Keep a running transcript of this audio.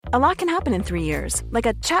A lot can happen in 3 years, like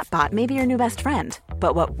a chatbot may be your new best friend.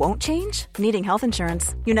 But what won't change? Needing health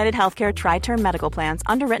insurance. United Healthcare Tri-Term Medical Plans,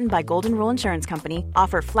 underwritten by Golden Rule Insurance Company,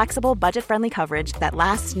 offer flexible, budget-friendly coverage that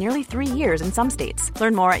lasts nearly 3 years in some states.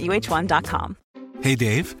 Learn more at uh1.com. Hey,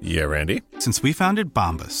 Dave. Yeah, Randy. Since we founded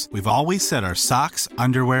Bombas, we've always said our socks,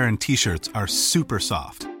 underwear, and T-shirts are super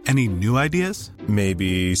soft. Any new ideas?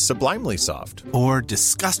 Maybe sublimely soft. Or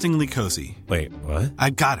disgustingly cozy. Wait, what? I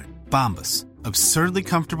got it. Bombas. Absurdly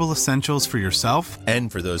comfortable essentials for yourself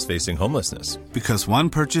and for those facing homelessness. Because one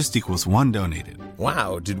purchased equals one donated.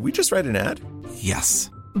 Wow, did we just write an ad?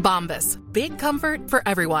 Yes. Bombas. Big comfort for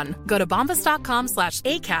everyone. Go to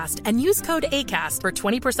bombas.com/ACAST and use code ACAST for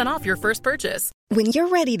 20% off your first purchase. When you're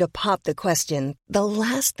ready to pop the question, the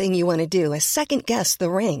last thing you want to do is second-guess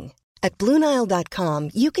the ring. At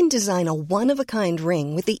BlueNile.com, you can design a one-of-a-kind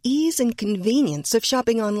ring with the ease and convenience of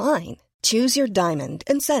shopping online. Choose your diamond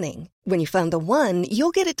and setting. When you find the one,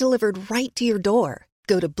 you'll get it delivered right to your door.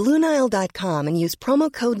 Go to BlueNile.com and use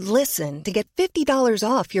promo code LISTEN to get $50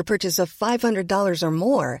 off your purchase of $500 or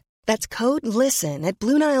more. That's code LISTEN at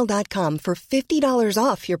BlueNile.com for $50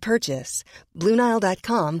 off your purchase.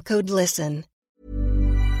 BlueNile.com, code LISTEN.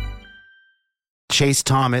 The Chase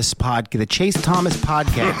Thomas podcast.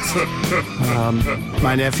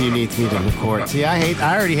 My nephew needs me to record. See, I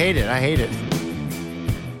already hate it. I hate it.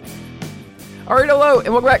 All right, hello,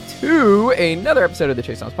 and welcome back to another episode of the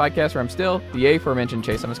Chase Thomas Podcast, where I'm still the aforementioned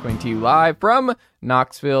Chase Thomas, coming to you live from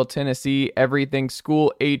Knoxville, Tennessee, Everything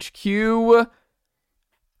School HQ,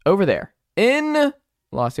 over there in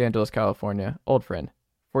Los Angeles, California. Old friend,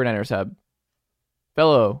 49ers hub,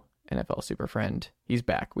 fellow NFL super friend. He's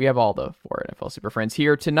back. We have all the 4 NFL super friends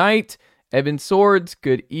here tonight. Evan Sowards,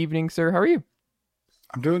 good evening, sir. How are you?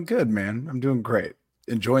 I'm doing good, man. I'm doing great.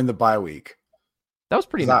 Enjoying the bye week. That was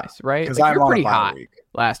pretty nice, right? Because like, you're pretty hot week.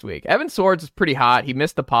 Last week. Evan Swords was pretty hot. He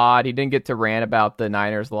missed the pod. He didn't get to rant about the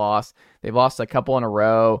Niners loss. They've lost a couple in a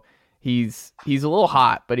row. He's a little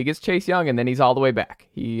hot, but he gets Chase Young, and then he's all the way back.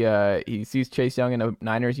 He sees Chase Young in a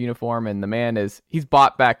Niners uniform, and the man he's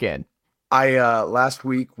bought back in. I last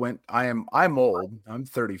week I'm old. I'm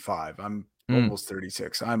 35. I'm almost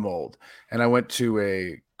 36. I'm old, and I went to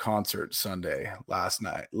a concert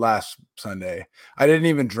last Sunday. I didn't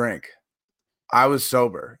even drink. I was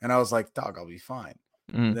sober, and I was like, dog, I'll be fine.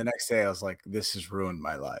 The next day, I was like, this has ruined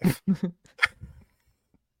my life.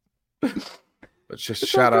 But just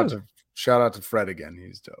shout out to Fred again.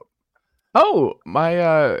 He's dope. Oh, my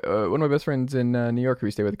one of my best friends in New York who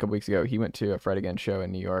we stayed with a couple weeks ago, he went to a Fred Again show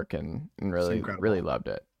in New York and really loved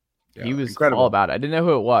it. Yeah, he was incredible. All about it. I didn't know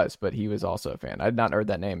who it was, but he was also a fan. I had not heard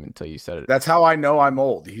that name until you said it. That's how I know I'm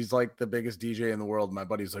old. He's like the biggest DJ in the world. My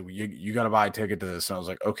buddy's like, you got to buy a ticket to this. And I was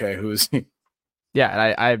like, okay, who is he? Yeah, and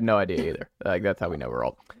I have no idea either. Like, that's how we know we're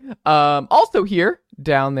old. Also here,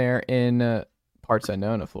 down there in parts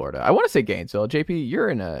unknown of Florida. I want to say Gainesville. JP, you're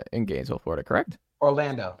in Gainesville, Florida, correct?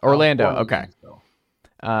 Orlando, okay.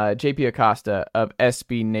 JP Acosta of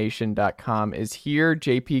SBNation.com is here.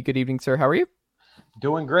 JP, good evening, sir. How are you?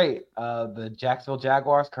 Doing great. The Jacksonville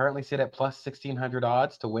Jaguars currently sit at plus 1,600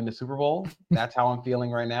 odds to win the Super Bowl. That's how I'm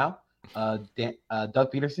feeling right now.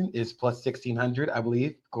 Doug Peterson is plus 1,600, I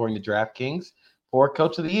believe, according to DraftKings, for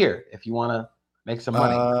Coach of the Year, if you want to make some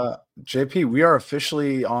money. JP, we are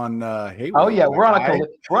officially on Hayward. Oh, yeah, we're on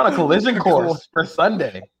a collision course for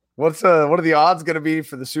Sunday. What are the odds going to be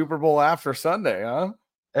for the Super Bowl after Sunday, huh?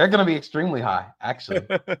 They're going to be extremely high, actually,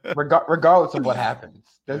 regardless of what happens.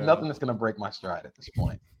 There's nothing that's going to break my stride at this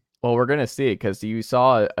point. Well, we're going to see, because you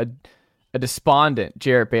saw a despondent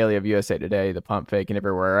Jarrett Bailey of USA Today, the pump fake, and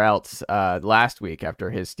everywhere else last week after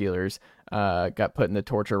his Steelers got put in the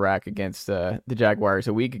torture rack against the Jaguars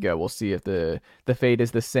a week ago. We'll see if the fate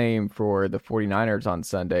is the same for the 49ers on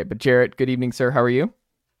Sunday. But Jarrett, good evening, sir. How are you?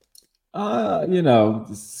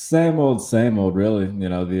 Same old, really.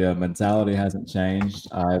 The mentality hasn't changed.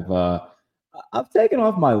 I've taken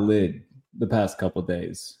off my lid the past couple of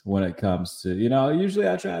days when it comes to, usually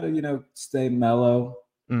I try to, stay mellow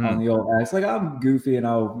on the old acts. Like, I'm goofy and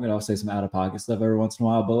I'll say some out of pocket stuff every once in a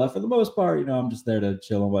while, but like, for the most part, I'm just there to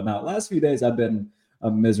chill and whatnot. Last few days, I've been a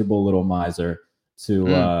miserable little miser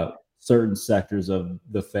to certain sectors of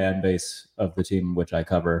the fan base of the team, which I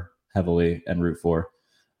cover heavily and root for.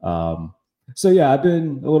 So yeah, I've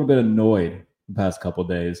been a little bit annoyed the past couple of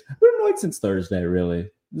days. I've been annoyed since Thursday, really.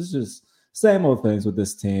 This is just same old things with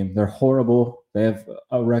this team. They're horrible. They have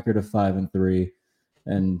a record of 5-3.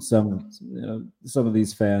 And some of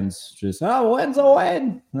these fans just, win's a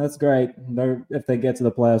win. That's great. If they get to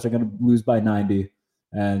the playoffs, they're going to lose by 90.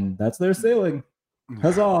 And that's their ceiling.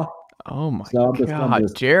 Huzzah. Oh my So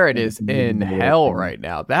God, Jarrett is in hell right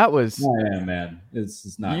now. That was, yeah, man.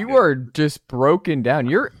 It's not. you good. are just broken down.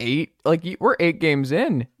 You're we're 8 games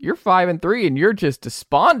in. You're 5-3, and you're just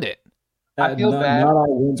despondent. I feel bad. Not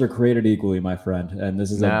all wins are created equally, my friend, and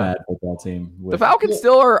this is a No. bad football team. The Falcons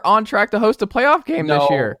still are on track to host a playoff game this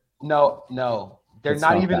year. No. They're It's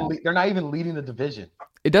not not even. bad. They're not even leading the division.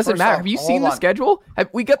 It doesn't First matter. off, Have you hold seen the on. schedule?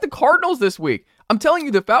 We got the Cardinals this week. I'm telling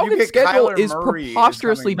you, the Falcons' get schedule Kyler is Murray is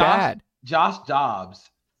preposterously coming. bad. Josh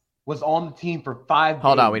Dobbs was on the team for 5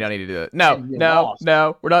 Hold games. on, we don't need to do it. No, And you no, lost.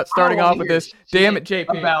 no. We're not starting I don't off wanna with hear this. shit Damn it,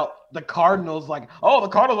 JP. About the Cardinals, like, oh, the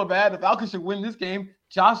Cardinals are bad. The Falcons should win this game.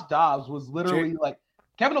 Josh Dobbs was literally like,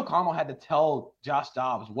 Kevin O'Connell had to tell Josh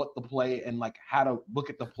Dobbs what to play and like how to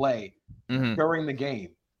look at the play during the game.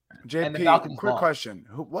 And the JP, Falcons quick lost. question.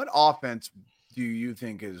 What offense do you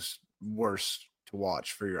think is worse to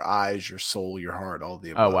watch for your eyes, your soul, your heart, all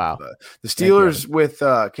the above? wow. The Steelers with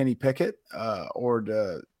Kenny Pickett or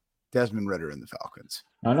the Desmond Ridder and the Falcons?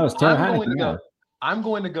 I know it's Taylor I'm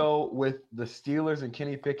going to go with the Steelers and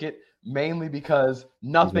Kenny Pickett mainly because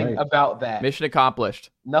nothing Right. about that. Mission accomplished.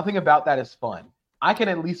 Nothing about that is fun. I can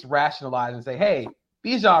at least rationalize and say, hey,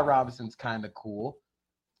 Bijan Robinson's kind of cool.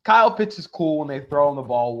 Kyle Pitts is cool when they throw him the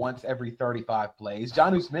ball once every 35 plays.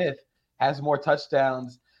 Jonnu Smith has more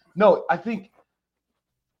touchdowns. No, I think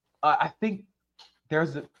there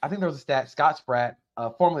was a stat. Scott Spratt,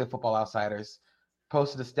 formerly of Football Outsiders,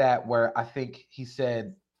 posted a stat where I think he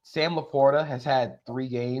said Sam Laporta has had 3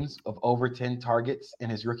 games of over 10 targets in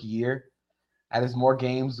his rookie year. That is more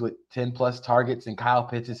games with 10 plus targets than Kyle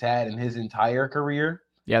Pitts has had in his entire career.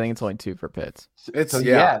 Yeah, I think it's only 2 for Pitts. Both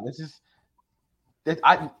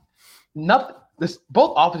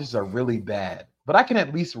offenses are really bad, but I can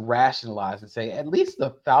at least rationalize and say at least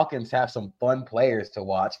the Falcons have some fun players to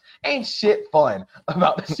watch. Ain't shit fun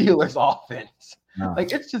about the Steelers offense. No.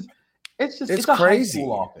 Like it's a crazy. high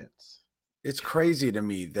school offense. It's crazy to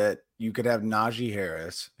me that you could have Najee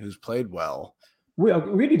Harris, who's played well.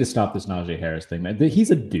 We need to stop this Najee Harris thing, man.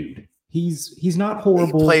 He's a dude. He's not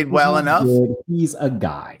horrible. He played well He's enough. good. He's a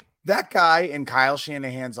guy. That guy in Kyle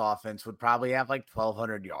Shanahan's offense would probably have like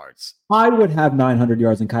 1,200 yards. I would have 900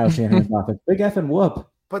 yards in Kyle Shanahan's offense. Big effing whoop.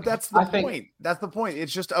 But that's the point. That's the point.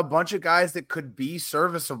 It's just a bunch of guys that could be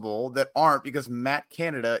serviceable that aren't because Matt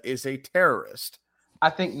Canada is a terrorist. I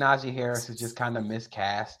think Najee Harris is just kind of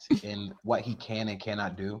miscast in what he can and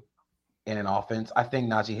cannot do in an offense. I think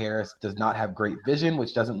Najee Harris does not have great vision,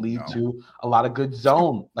 which doesn't lead to a lot of good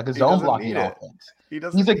zone, like a zone blocking offense.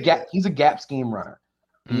 He's a gap scheme runner.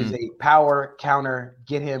 He is a power counter,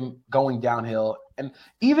 get him going downhill. And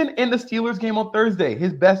even in the Steelers game on Thursday,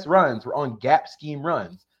 his best runs were on gap scheme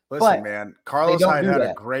runs. Listen, man, Carlos Hyde had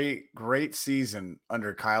a great season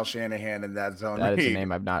under Kyle Shanahan in that zone. That is a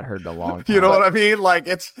name I've not heard in a long time. You know what I mean? Like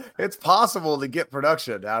it's possible to get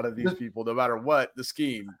production out of these people, no matter what the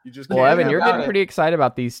scheme. You just well, Evan, you're getting pretty excited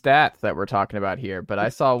about these stats that we're talking about here. But I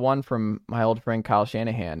saw one from my old friend Kyle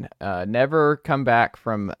Shanahan. Never come back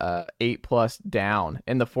from 8+ down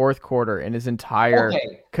in the fourth quarter in his entire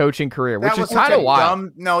coaching career, which is kind of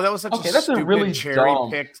wild. No, that was such a stupid really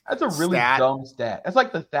cherry-picked. That's a really dumb stat. That's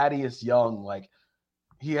like the Thaddeus Young, like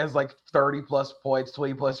he has like 30+ points,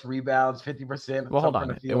 20+ rebounds, 50%. Well, hold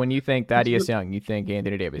on. When you think Thaddeus Young, you think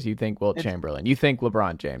Anthony Davis, you think Wilt Chamberlain, you think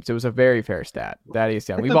LeBron James. It was a very fair stat. Thaddeus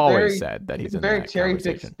Young. We've always said that he's in that conversation. It's a very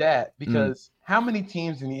cherry-picked stat because how many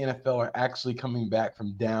teams in the NFL are actually coming back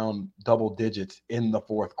from down double digits in the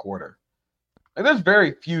fourth quarter? Like, there's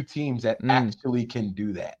very few teams that actually can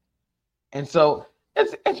do that. And so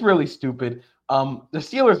it's really stupid. The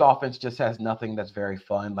Steelers offense just has nothing that's very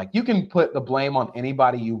fun. Like you can put the blame on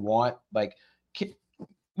anybody you want. Like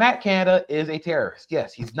Matt Canada is a terrorist.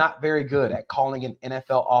 Yes, he's not very good at calling an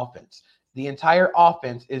NFL offense. The entire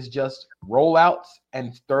offense is just rollouts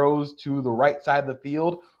and throws to the right side of the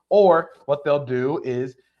field. Or what they'll do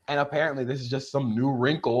is, and apparently this is just some new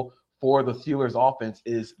wrinkle for the Steelers offense,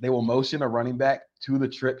 is they will motion a running back to the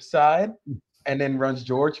trip side and then runs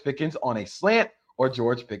George Pickens on a slant or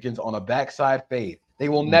George Pickens on a backside fade. They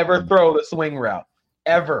will never throw the swing route,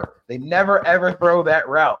 ever. They never, ever throw that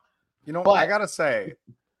route. You know, I got to say,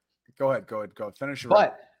 go ahead. Finish your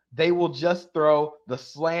route. They will just throw the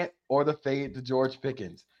slant or the fade to George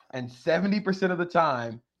Pickens. And 70% of the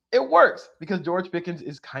time, it works because George Pickens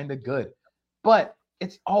is kind of good. But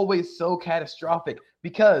it's always so catastrophic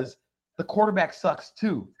because the quarterback sucks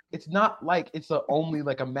too. It's not like it's only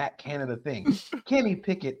like a Matt Canada thing. Kenny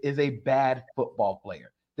Pickett is a bad football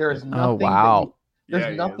player. There is nothing.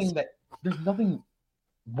 There's nothing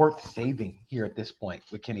worth saving here at this point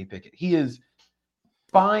with Kenny Pickett. He is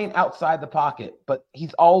fine outside the pocket, but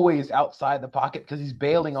he's always outside the pocket because he's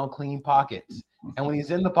bailing on clean pockets. And when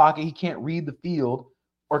he's in the pocket, he can't read the field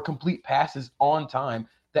or complete passes on time.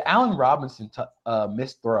 The Allen Robinson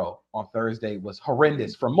missed throw on Thursday was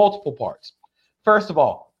horrendous for multiple parts. First of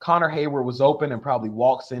all, Connor Hayward was open and probably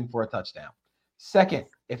walks in for a touchdown. Second,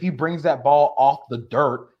 if he brings that ball off the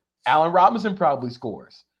dirt, Allen Robinson probably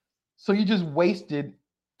scores. So you just wasted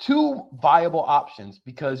two viable options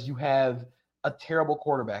because you have a terrible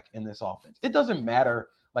quarterback in this offense. It doesn't matter.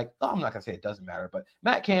 I'm not going to say it doesn't matter, but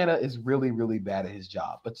Matt Canada is really, really bad at his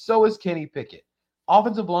job. But so is Kenny Pickett.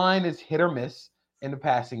 Offensive line is hit or miss in the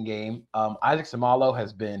passing game. Isaac Samalo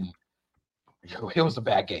has been – it was a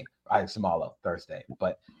bad game, Isaac Samalo, Thursday.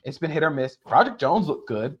 But it's been hit or miss. Roderick Jones looked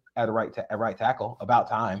good at right tackle, about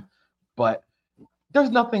time. But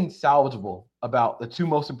there's nothing salvageable about the two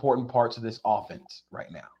most important parts of this offense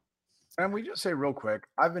right now. And we just say real quick,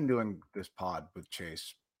 I've been doing this pod with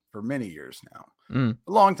Chase for many years now.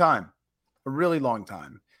 A long time. A really long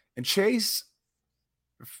time. And Chase,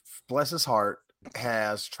 bless his heart,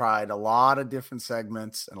 has tried a lot of different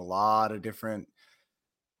segments and a lot of different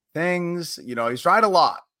things. He's tried a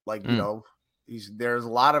lot. There's a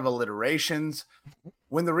lot of alliterations.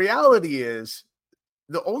 When the reality is,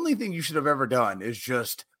 the only thing you should have ever done is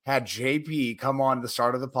just had JP come on the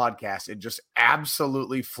start of the podcast and just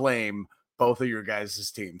absolutely flame both of your guys'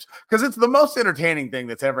 teams, because it's the most entertaining thing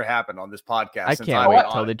that's ever happened on this podcast. I can't wait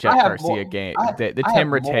till the Jeff Garcia game, the Tim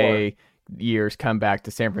Rattay years come back to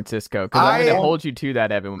San Francisco, because I'm going to hold you to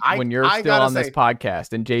that, Evan, when you're still on this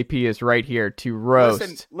podcast and JP is right here to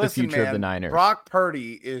roast the future of the Niners. Brock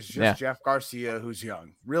Purdy is just Jeff Garcia who's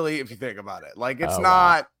young, really, if you think about it. It's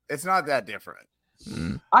not that different.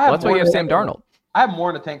 That's why you have Sam Darnold. I have more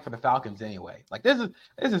in the tank for the Falcons anyway. This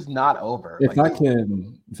is not over. If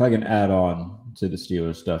I can add on to the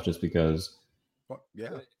Steelers stuff, just because.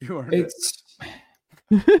 You are. It's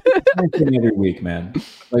every week, man.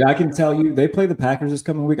 I can tell you, they play the Packers this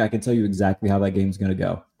coming week. I can tell you exactly how that game's going to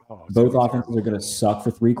go. Both offenses are going to suck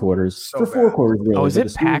for 3 quarters, for 4 quarters. Really. Is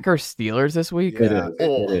it Packers Steelers this week? Yeah.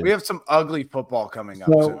 It is. We have some ugly football coming up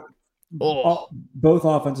soon. Both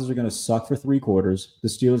offenses are going to suck for 3 quarters. The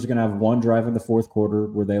Steelers are going to have one drive in the 4th quarter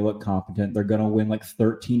where they look competent. They're going to win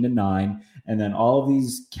 13-9. And then all of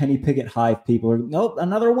these Kenny Pickett hype people are, nope,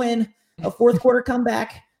 another win, a 4th quarter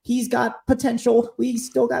comeback. He's got potential. We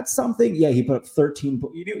still got something. Yeah, he put up 13.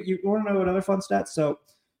 You want to know another fun stat? So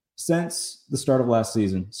since the start of last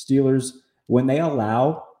season, Steelers, when they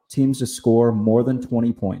allow teams to score more than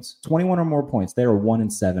 20 points, 21 or more points, they are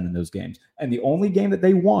 1-7 in those games. And the only game that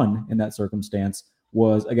they won in that circumstance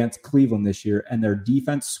was against Cleveland this year, and their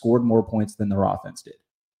defense scored more points than their offense did.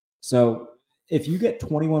 So if you get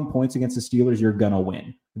 21 points against the Steelers, you're going to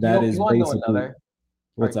win. That is basically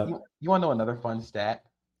what's up. You want to know another fun stat?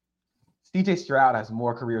 CJ Stroud has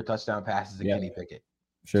more career touchdown passes than Kenny Pickett.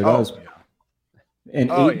 Sure does.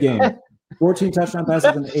 In 8 games. 14 touchdown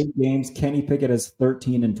passes in 8 games. Kenny Pickett has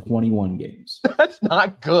 13 in 21 games. That's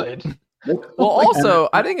not good. Well, also,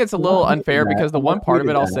 I think it's a little unfair because the one part of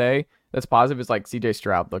it I'll say that's positive is CJ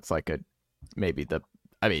Stroud looks like a really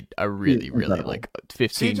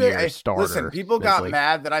 15-year starter. Listen, people got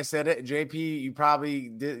mad that I said it. JP, you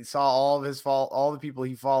probably saw all the people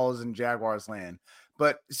he follows in Jaguars land.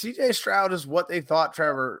 But CJ Stroud is what they thought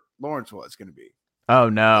Trevor Lawrence was going to be. Oh,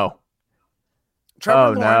 no.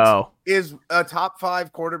 Trevor Lawrence is a top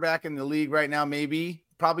 5 quarterback in the league right now, maybe.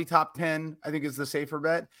 Probably top 10, I think is the safer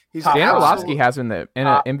bet. Dan Orlovsky has in an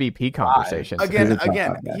MVP conversation. Again,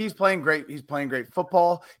 he's playing great. He's playing great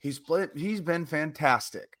football. He's been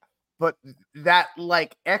fantastic. But that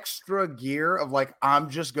extra gear of I'm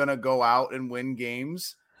just going to go out and win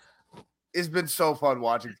games. It's been so fun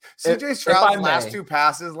watching. CJ Stroud's last 2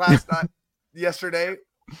 passes yesterday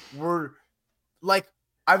were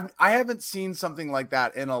I haven't seen something like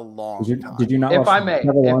that in a long time. Did you not? If I may,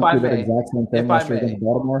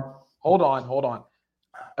 Baltimore. Hold on.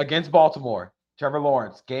 Against Baltimore, Trevor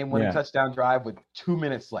Lawrence game-winning touchdown drive with 2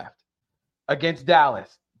 minutes left. Against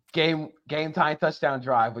Dallas, game-tying touchdown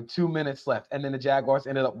drive with 2 minutes left, and then the Jaguars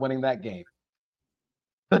ended up winning that game.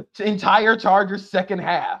 The entire Chargers second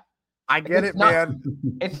half. I get it, man.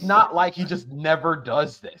 It's not like he just never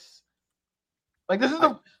does this. This is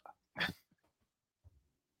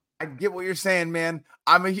I get what you're saying, man.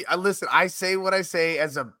 Listen, I say what I say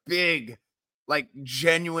as a big,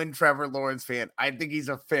 genuine Trevor Lawrence fan. I think he's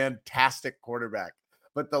a fantastic quarterback.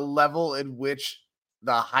 But the level in which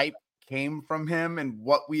the hype came from him and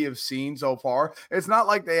what we have seen so far, it's not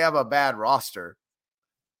like they have a bad roster.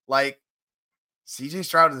 CJ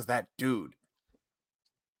Stroud is that dude.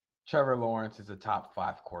 Trevor Lawrence is a top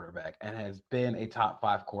 5 quarterback and has been a top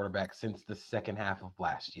 5 quarterback since the second half of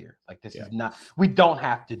last year. Like, this is not, we don't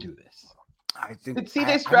have to do this. I think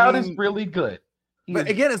CJ Stroud is really good. But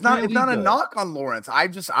again, it's not a knock on Lawrence.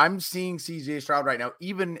 I'm seeing CJ Stroud right now.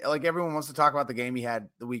 Even like everyone wants to talk about the game he had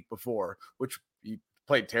the week before, which he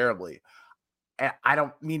played terribly. And I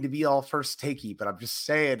don't mean to be all first takey, but I'm just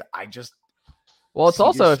saying Well, it's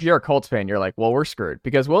also, if you're a Colts fan, you're like, well, we're screwed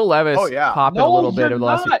because Will Levis popped a little bit of the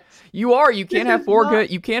last year. You are. You can't have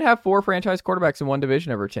you can't have 4 franchise quarterbacks in one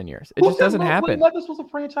division over 10 years. It just doesn't happen. Will Levis was a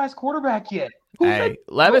franchise quarterback yet. Hey,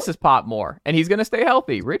 Levis has popped more, and he's going to stay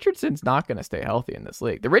healthy. Richardson's not going to stay healthy in this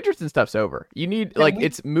league. The Richardson stuff's over. You need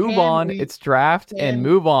it's move on, it's draft, and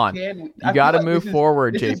move on. You got to move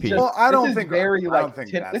forward, JP. Well, I don't think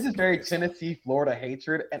this is very Tennessee, Florida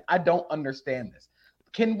hatred, and I don't understand this.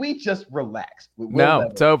 Can we just relax? No,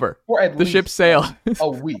 it's over. The ship sailed. A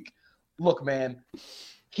week. Look, man,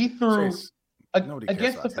 he threw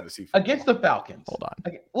against the Falcons. Hold on.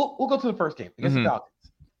 We'll go to the first game against the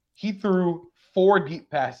Falcons. He threw 4 deep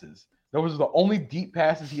passes. Those were the only deep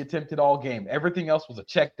passes he attempted all game. Everything else was a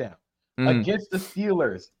check down. Against the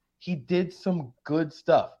Steelers, he did some good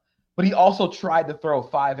stuff, but he also tried to throw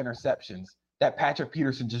 5 interceptions that Patrick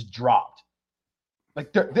Peterson just dropped.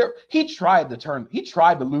 Like he tried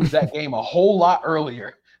to lose that game a whole lot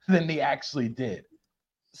earlier than he actually did.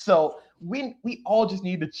 So we all just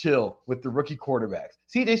need to chill with the rookie quarterbacks.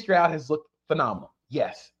 CJ Stroud has looked phenomenal.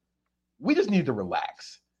 Yes. We just need to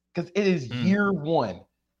relax because it is year 1.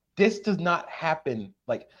 This does not happen.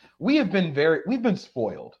 Like we've been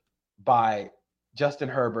spoiled by Justin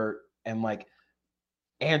Herbert and like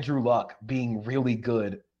Andrew Luck being really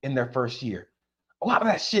good in their first year. A lot of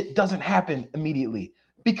that shit doesn't happen immediately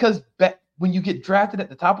because when you get drafted at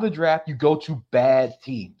the top of the draft, you go to bad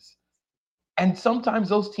teams. And sometimes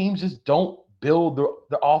those teams just don't build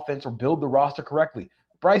the offense or build the roster correctly.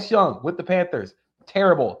 Bryce Young with the Panthers,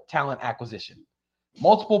 terrible talent acquisition.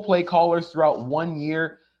 Multiple play callers throughout 1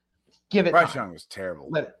 year. Bryce Young was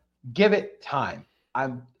terrible. Give it time.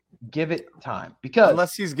 Give it time because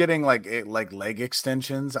unless he's getting like leg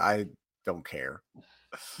extensions, I don't care.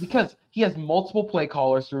 Because he has multiple play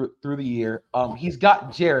callers through the year. He's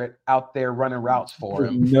got Jarrett out there running routes for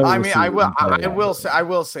him. I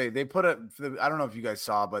will say they put I don't know if you guys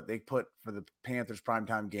saw, but they put for the Panthers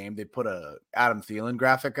primetime game, they put a Adam Thielen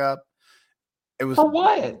graphic up. It was for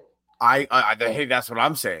what? Hey, that's what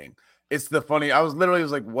I'm saying. It's the funny. I was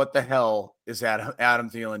like, what the hell is Adam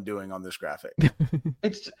Thielen doing on this graphic?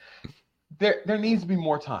 It's there needs to be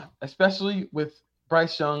more time, especially with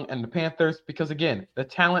Bryce Young and the Panthers, because again, the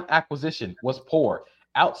talent acquisition was poor.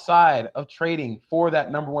 Outside of trading for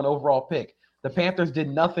that number 1 overall pick, the Panthers did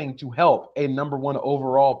nothing to help a number 1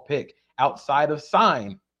 overall pick outside of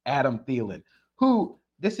sign Adam Thielen, who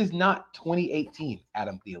this is not 2018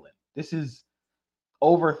 Adam Thielen. This is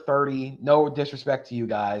over 30. No disrespect to you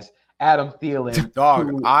guys. Adam Thielen.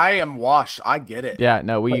 Dog, I am washed. I get it. Yeah,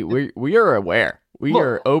 no, we are aware. We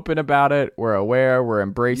are open about it. We're aware. We're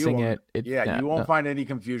embracing it. You won't find any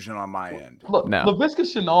confusion on my end. Look, Laviska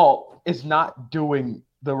Shenault is not doing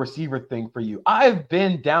the receiver thing for you. I've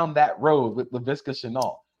been down that road with Laviska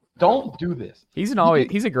Shenault. Don't do this. He's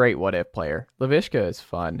a great what if player. Laviska is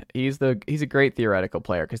fun. He's a great theoretical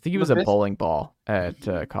player because he was a bowling ball at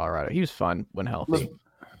Colorado. He was fun when healthy.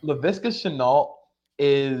 Laviska Shenault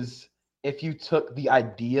is if you took the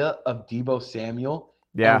idea of Deebo Samuel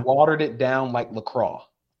and watered it down like LaCroix.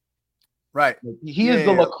 Right. He is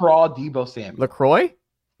the LaCroix Deebo Samuel. LaCroix?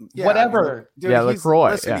 Yeah, whatever. Dude,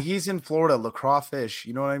 LaCroix. Listen, he's in Florida. LaCroix fish.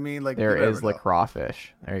 You know what I mean? Like there is LaCroix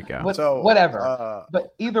fish. There you go. Whatever.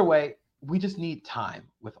 But either way, we just need time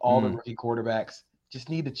with all the rookie quarterbacks. Just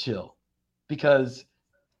need to chill because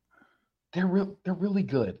they're really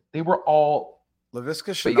good. They were all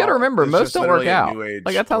Laviska Shenault. But you got to remember, most don't work out.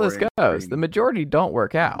 Like that's how this goes. The majority don't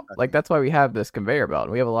work out. Like that's why we have this conveyor belt.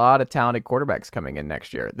 We have a lot of talented quarterbacks coming in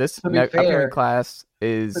next year. This upcoming class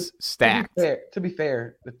is stacked. To be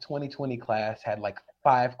fair, the 2020 class had like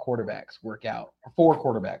 5 quarterbacks work out, or 4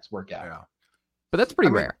 quarterbacks work out. Yeah. But that's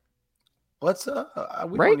pretty rare. Let's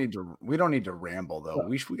we don't need to ramble though.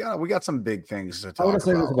 We got some big things to talk about. I want to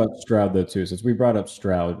say this about Stroud though too. Since we brought up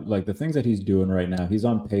Stroud, like the things that he's doing right now, he's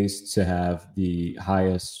on pace to have the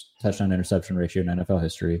highest touchdown interception ratio in NFL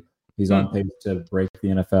history. He's on pace to break the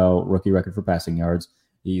NFL rookie record for passing yards.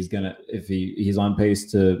 He's on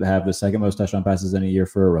pace to have the second most touchdown passes in a year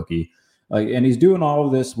for a rookie. And he's doing all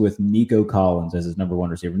of this with Nico Collins as his number 1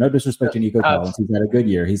 receiver. No disrespect to Nico Collins. He's had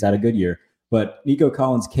a good year. But Nico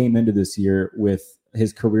Collins came into this year with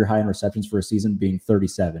his career high in receptions for a season being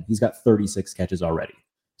 37. He's got 36 catches already.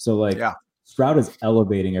 So Stroud is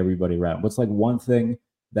elevating everybody around. What's like one thing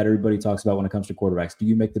that everybody talks about when it comes to quarterbacks? Do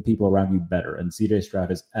you make the people around you better? And CJ Stroud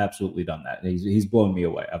has absolutely done that. He's blown me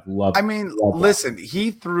away. I've loved. I mean, listen,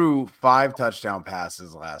 he threw 5 touchdown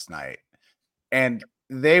passes last night, and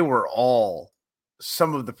they were all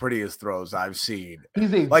some of the prettiest throws I've seen.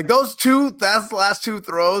 Like those two, that's the last 2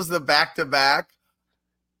 throws, the back-to-back.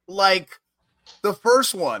 Like the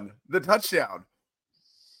first one, the touchdown.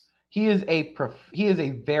 He is a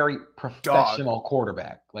very professional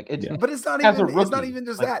quarterback. Like but it's not even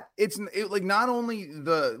just that. It's like not only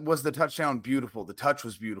was the touchdown beautiful, the touch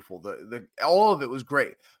was beautiful, the all of it was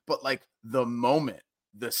great, but like the moment,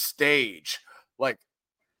 the stage, like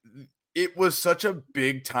it was such a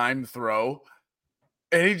big time throw,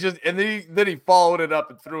 and then he followed it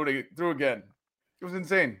up and threw again. It was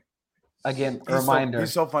insane. Again, reminder.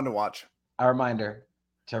 He's so fun to watch. A reminder: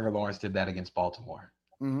 Trevor Lawrence did that against Baltimore.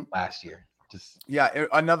 Last year.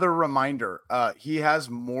 Another reminder. He has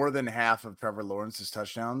more than half of Trevor Lawrence's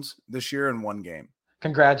touchdowns this year in one game.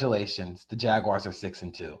 Congratulations. The Jaguars are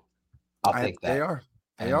 6-2. I'll take that.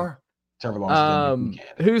 They are. Trevor Lawrence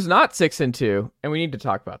who's not 6-2, and we need to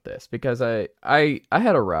talk about this because I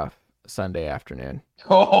had a rough Sunday afternoon.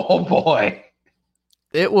 Oh boy.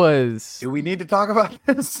 It was. Do we need to talk about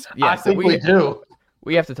this? Yes, I think we do.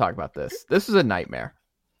 We have to talk about this. This was a nightmare.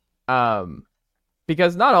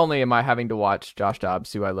 Because not only am I having to watch Josh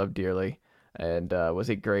Dobbs, who I love dearly, and was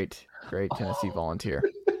a great Tennessee Volunteer.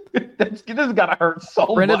 This is gotta hurt so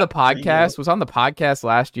much. Friend of the podcast, was on the podcast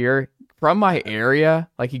last year from my area.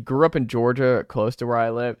 Like he grew up in Georgia, close to where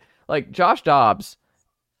I live. Like Josh Dobbs,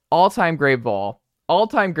 all-time great ball,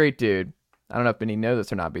 all-time great dude. I don't know if any know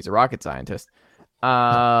this or not, but he's a rocket scientist.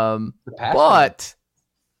 But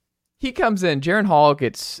he comes in. Jaron Hall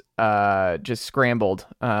gets just scrambled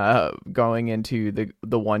going into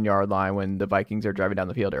the 1 yard line when the Vikings are driving down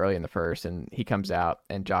the field early in the first, and he comes out,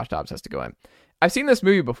 and Josh Dobbs has to go in. I've seen this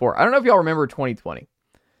movie before. I don't know if y'all remember 2020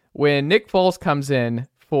 when Nick Foles comes in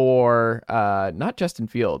for not Justin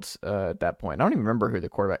Fields at that point. I don't even remember who the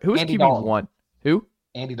quarterback. Who was QB1? Who?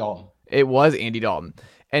 Andy Dalton. It was Andy Dalton.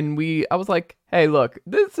 And I was like, hey, look,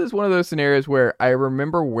 this is one of those scenarios where I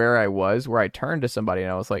remember where I was, where I turned to somebody and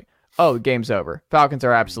I was like, oh, game's over. Falcons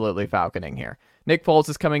are absolutely falconing here. Nick Foles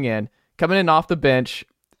is coming in off the bench.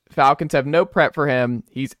 Falcons have no prep for him.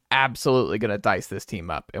 He's absolutely going to dice this team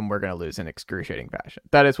up, and we're going to lose in excruciating fashion.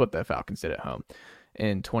 That is what the Falcons did at home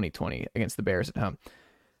in 2020 against the Bears at home.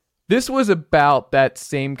 This was about that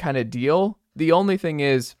same kind of deal. The only thing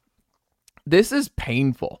is, this is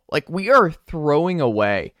painful. Like, we are throwing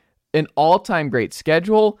away an all-time great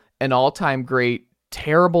schedule, an all-time great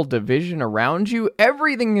terrible division around you.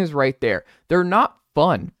 Everything is right there. They're not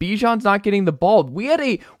fun. Bijan's not getting the ball. We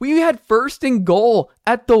had first and goal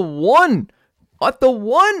at the 1.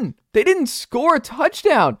 They didn't score a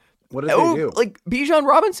touchdown. What did they do? Like Bijan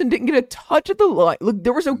Robinson didn't get a touch at the line. Look,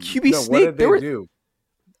 there was no QB sneak. What did they do?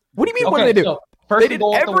 What do you mean? What did they do? So they did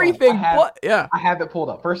everything. I have it pulled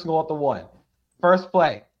up. First and goal at the 1. First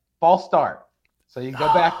play, false start. So you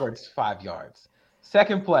go backwards 5 yards.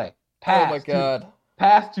 Second play, pass. Oh my God.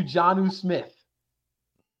 Pass to Jonnu Smith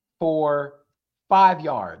for 5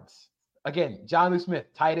 yards. Again, Jonnu Smith,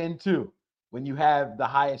 tight end 2. When you have the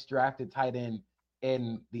highest drafted tight end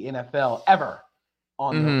in the NFL ever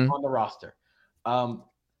on the roster.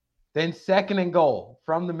 Then second and goal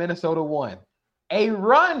from the Minnesota 1. A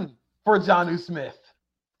run for Jonnu Smith.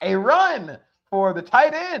 A run for the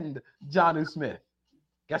tight end, Jonnu Smith.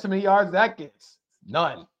 Guess how many yards that gets?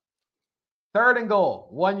 None. Third and goal,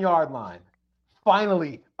 1 yard line.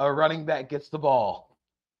 Finally, a running back gets the ball.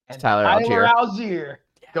 And Tyler Algier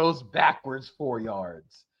goes backwards 4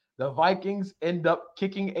 yards. The Vikings end up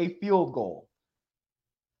kicking a field goal.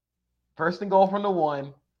 First and goal from the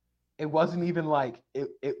 1. It wasn't even like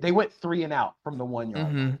they went 3 and out from the 1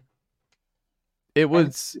 yard line. It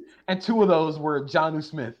was, and 2 of those were Jonnu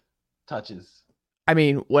Smith touches. I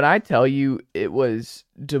mean, when I tell you it was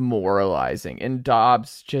demoralizing, and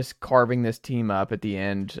Dobbs just carving this team up at the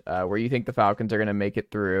end, where you think the Falcons are going to make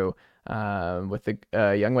it through with the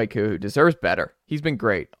young Wei Koo, who deserves better. He's been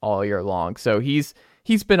great all year long, so he's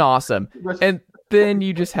been awesome. And then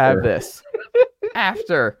you just have this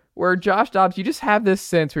after where Josh Dobbs, you just have this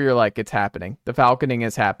sense where you're like, it's happening. The falconing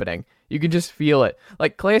is happening. You can just feel it.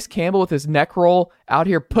 Like Calais Campbell with his neck roll out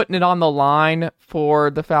here putting it on the line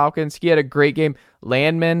for the Falcons. He had a great game.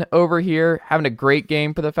 Landman over here having a great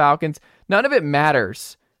game for the Falcons. None of it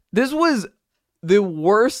matters. This was the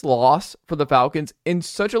worst loss for the Falcons in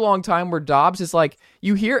such a long time, where Dobbs is like,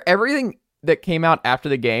 you hear everything that came out after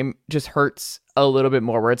the game just hurts a little bit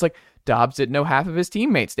more, where it's like, Dobbs didn't know half of his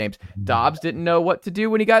teammates' names. Dobbs didn't know what to do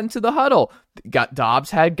when he got into the huddle.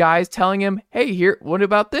 Dobbs had guys telling him, hey, here, what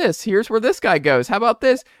about this? Here's where this guy goes. How about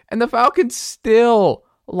this? And the Falcons still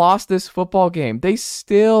lost this football game. They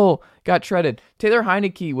still got shredded. Taylor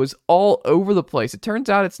Heineke was all over the place. It turns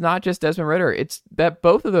out it's not just Desmond Ridder. It's that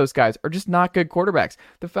both of those guys are just not good quarterbacks.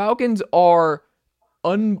 The Falcons are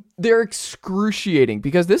they're excruciating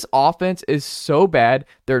because this offense is so bad.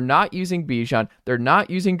 They're not using Bijan. They're not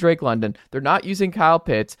using Drake London. They're not using Kyle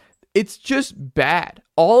Pitts. It's just bad.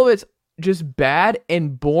 All of it's just bad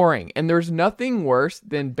and boring. And there's nothing worse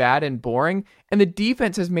than bad and boring. And the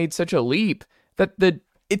defense has made such a leap that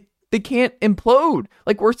they can't implode.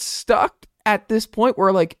 Like, we're stuck at this point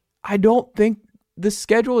where, like, I don't think the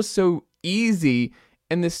schedule is so easy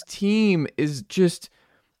and this team is just,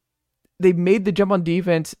 they've made the jump on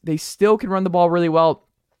defense. They still can run the ball really well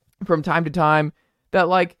from time to time, that,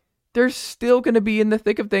 like, they're still going to be in the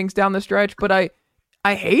thick of things down the stretch, but I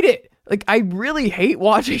hate it. Like, I really hate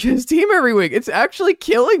watching this team every week. It's actually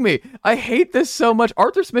killing me. I hate this so much.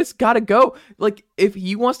 Arthur Smith's got to go. Like, if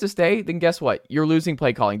he wants to stay, then guess what? You're losing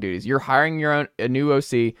play calling duties. You're hiring a new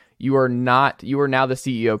OC. You are now the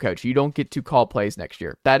CEO coach. You don't get to call plays next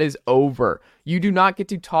year. That is over. You do not get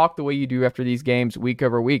to talk the way you do after these games week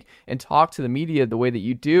over week and talk to the media the way that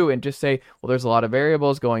you do and just say, well, there's a lot of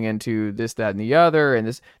variables going into this, that, and the other. And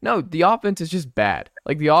this, no, the offense is just bad.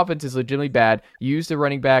 Like, the offense is legitimately bad. You used a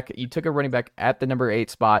running back. You took a running back at the number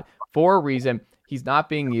 8 spot for a reason. He's not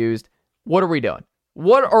being used. What are we doing?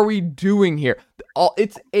 What are we doing here?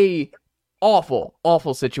 It's a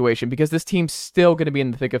awful situation because this team's still going to be in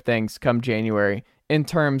the thick of things come January in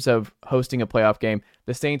terms of hosting a playoff game.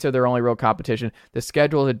 The Saints are their only real competition. The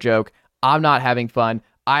schedule is a joke. I'm not having fun.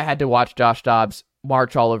 I had to watch Josh Dobbs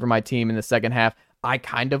march all over my team in the second half. I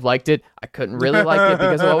kind of liked it. I couldn't really like it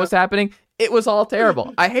because of what was happening. It was all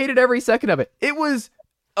terrible. I hated every second of it. It was,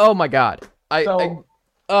 oh my God. It's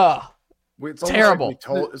terrible.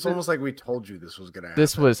 It's almost like we told you this was going to happen.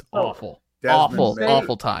 This was awful.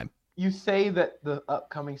 Awful time. You say that the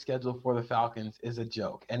upcoming schedule for the Falcons is a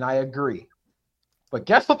joke, and I agree. But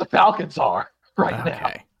guess what the Falcons are right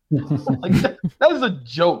now? Like, that is a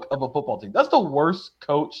joke of a football team. That's the worst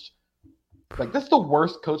coached, that's the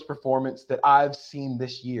worst coach performance that I've seen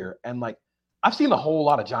this year. And, like, I've seen a whole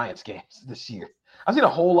lot of Giants games this year. I've seen a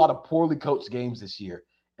whole lot of poorly coached games this year.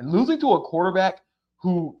 And losing to a quarterback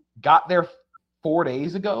who got there 4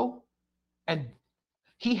 days ago, and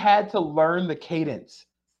he had to learn the cadence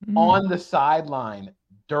on the sideline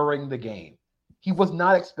during the game. He was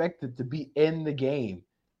not expected to be in the game,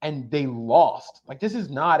 and they lost. Like, this is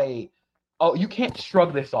not you can't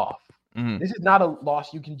shrug this off. This is not a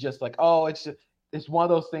loss you can just it's one of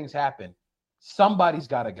those things happen. Somebody's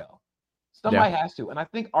got to go. Somebody has to. And I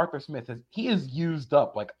think Arthur Smith he has used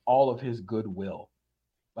up, like, all of his goodwill.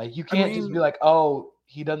 Like, you can't just be like, oh,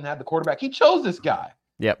 he doesn't have the quarterback. He chose this guy.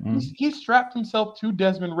 Yep. He strapped himself to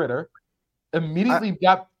Desmond Ridder, immediately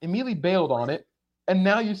bailed on it, and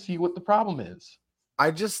now you see what the problem is.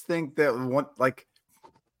 I just think that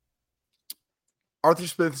Arthur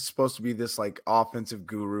Smith is supposed to be this, like, offensive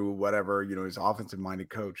guru, whatever, he's an offensive minded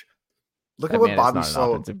coach. Look at what Bobby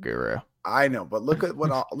Slowick, offensive guru. I know, but look at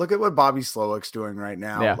what Bobby Slowick's doing right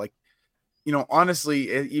now. Yeah. Like,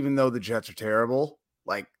 honestly, even though the Jets are terrible,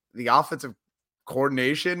 like, the offensive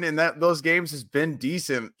coordination in those games has been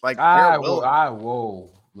decent. Like, Garrett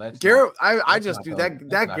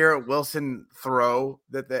Wilson throw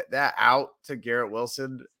that out to Garrett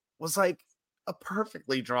Wilson was like a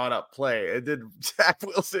perfectly drawn up play. And then Zach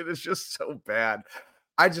Wilson is just so bad.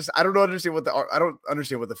 I don't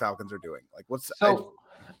understand what the Falcons are doing. Like,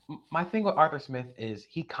 my thing with Arthur Smith is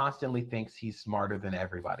he constantly thinks he's smarter than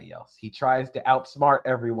everybody else. He tries to outsmart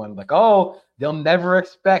everyone. Like, oh, they'll never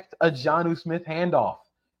expect a Jonnu Smith handoff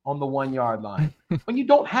on the 1 yard line. But you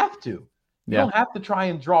don't have to. You don't have to try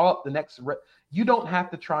and draw up the next. You don't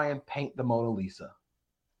have to try and paint the Mona Lisa.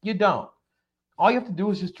 You don't. All you have to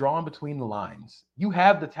do is just draw in between the lines. You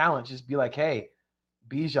have the talent. Just be like, hey,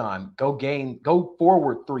 Bijan, go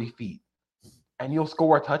forward 3 feet, and you'll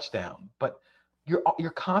score a touchdown. But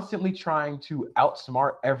you're constantly trying to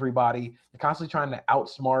outsmart everybody. You're constantly trying to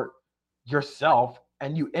outsmart yourself,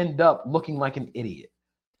 and you end up looking like an idiot.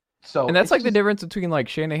 And that's like the difference between, like,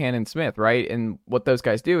 Shanahan and Smith, right? And what those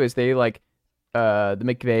guys do is they, like, the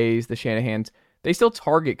McVays, the Shanahans, they still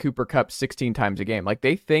target Cooper Kupp 16 times a game. Like,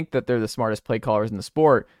 they think that they're the smartest play callers in the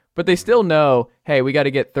sport, but they still know, hey, we got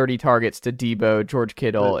to get 30 targets to Debo, George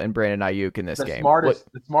Kittle, and Brandon Ayuk in this game.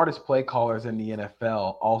 The smartest play callers in the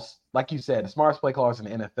NFL, also, like you said, the smartest play callers in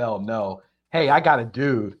the NFL know, hey, I got a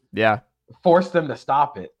dude force them to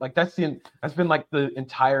stop it. Like that's been like the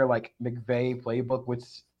entire like McVay playbook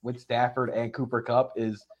with Stafford and Cooper Kupp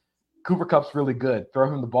is Cooper Kupp's really good.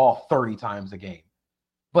 Throw him the ball 30 times a game.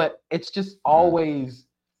 But it's just always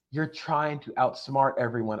you're trying to outsmart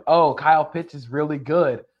everyone. Oh, Kyle Pitts is really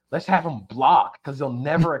good. Let's have him block because they'll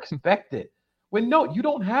never expect it. When no, you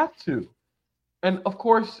don't have to. And of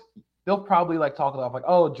course, they'll probably like talk about like,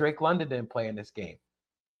 oh, Drake London didn't play in this game.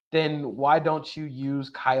 Then why don't you use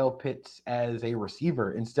Kyle Pitts as a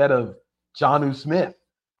receiver instead of Jonnu Smith?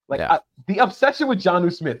 Like the obsession with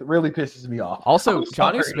Jonnu Smith really pisses me off. Also,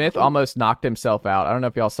 Jonnu Smith almost knocked himself out. I don't know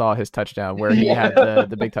if y'all saw his touchdown where he had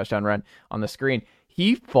the big touchdown run on the screen.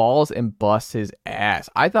 He falls and busts his ass.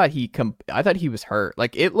 I thought he was hurt.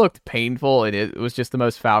 Like it looked painful, and it was just the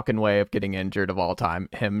most Falcon way of getting injured of all time.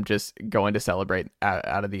 Him just going to celebrate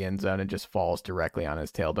out of the end zone and just falls directly on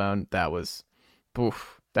his tailbone. That was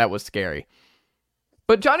scary.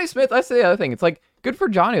 But Jonnu Smith, that's the other thing. It's like, good for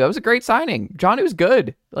Jonnu. That was a great signing. Jonnu's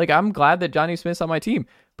good. Like, I'm glad that Jonnu Smith's on my team.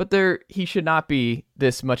 But he should not be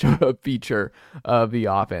this much of a feature of the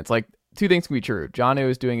offense. Like, two things can be true. Jonnu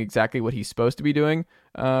is doing exactly what he's supposed to be doing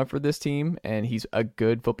for this team, and he's a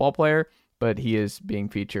good football player, but he is being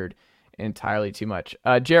featured entirely too much.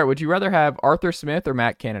 Jarrett, would you rather have Arthur Smith or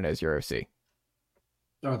Matt Canada as your OC?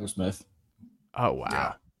 Arthur Smith. Oh, wow.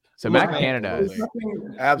 Yeah. So Matt Canada.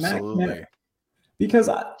 Absolutely. Because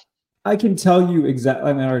I can tell you exactly,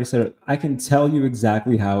 I mean, I already said it, I can tell you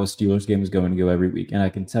exactly how a Steelers game is going to go every week. And I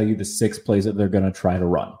can tell you the 6 plays that they're going to try to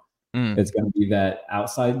run. It's going to be that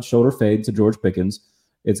outside shoulder fade to George Pickens.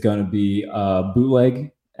 It's going to be a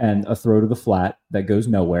bootleg and a throw to the flat that goes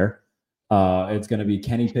nowhere. It's going to be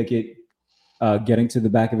Kenny Pickett getting to the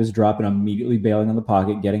back of his drop and immediately bailing on the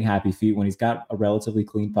pocket, getting happy feet when he's got a relatively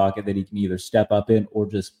clean pocket that he can either step up in or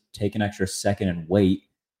just take an extra second and wait.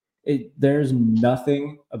 There's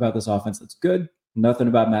nothing about this offense that's good. Nothing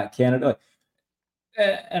about Matt Canada.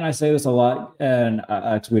 And I say this a lot, and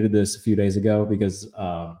I tweeted this a few days ago because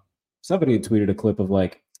somebody had tweeted a clip of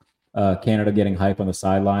like Canada getting hype on the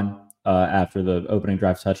sideline after the opening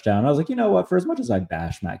drive touchdown. I was like, you know what? For as much as I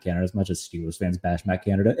bash Matt Canada, as much as Steelers fans bash Matt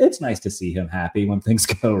Canada, it's nice to see him happy when things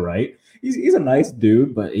go right. He's a nice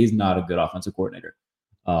dude, but he's not a good offensive coordinator.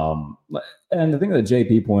 And the thing that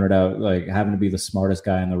JP pointed out, like having to be the smartest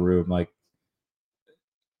guy in the room, like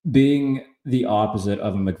being the opposite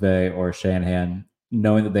of a McVay or a Shanahan,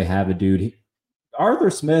 knowing that they have a dude. Arthur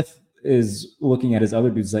Smith is looking at his other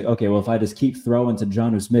dudes like, okay, well, if I just keep throwing to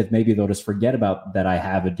Jonnu Smith, maybe they'll just forget about that I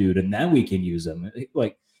have a dude, and then we can use him.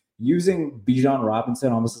 Like using Bijan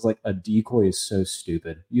Robinson almost as like a decoy is so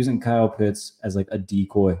stupid. Using Kyle Pitts as like a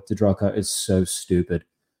decoy to draw cut is so stupid.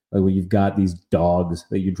 Like when you've got these dogs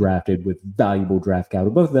that you drafted with valuable draft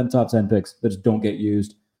capital, both of them top 10 picks that just don't get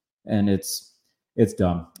used. And it's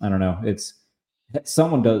dumb. I don't know.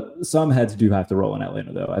 Some heads do have to roll in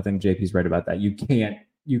Atlanta though. I think JP's right about that. You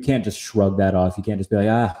can't just shrug that off. You can't just be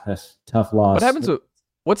like, that's a tough loss.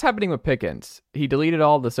 What's happening with Pickens? He deleted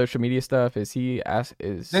all the social media stuff. What's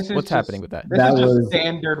happening with that? This is just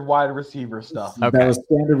standard wide receiver stuff. Okay. That was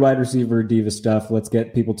standard wide receiver diva stuff. Let's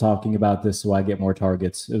get people talking about this so I get more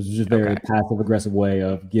targets. It was just a very passive aggressive way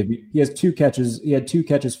of giving. He has 2 catches. He had 2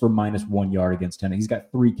 catches for -1 yard against Tennessee. He's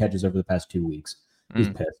got 3 catches over the past 2 weeks. He's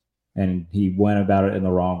pissed, and he went about it in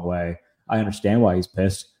the wrong way. I understand why he's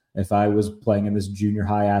pissed. If I was playing in this junior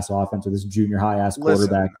high ass offense or this junior high ass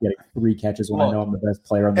quarterback getting 3 catches when I know I'm the best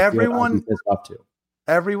player on the field, I'd be pissed off too.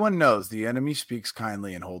 Everyone knows the enemy speaks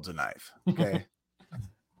kindly and holds a knife. Okay.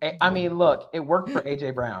 I mean, look, it worked for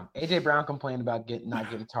AJ Brown. AJ Brown complained about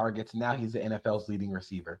not getting targets. Now he's the NFL's leading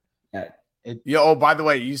receiver. Oh, by the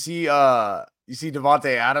way, you see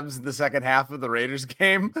Devontae Adams in the second half of the Raiders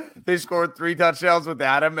game. They scored 3 touchdowns with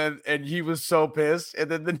Adam, and he was so pissed.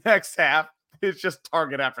 And then the next half, it's just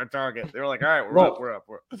target after target. They were like, all right, we're up.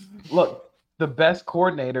 Look, the best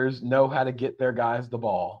coordinators know how to get their guys the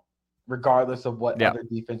ball, regardless of what other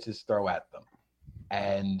defenses throw at them.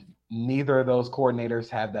 And neither of those coordinators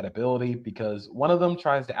have that ability because one of them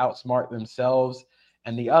tries to outsmart themselves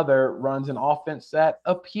and the other runs an offense that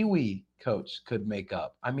a peewee coach could make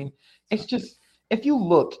up. I mean, it's just, if you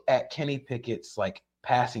look at Kenny Pickett's like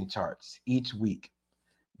passing charts each week,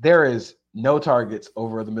 there is no targets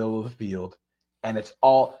over the middle of the field. And it's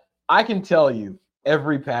all, I can tell you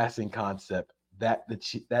every passing concept that the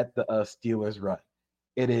Steelers run.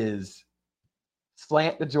 It is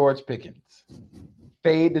slant to George Pickens,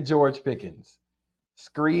 fade to George Pickens,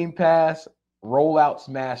 screen pass, roll out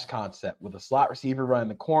smash concept with a slot receiver running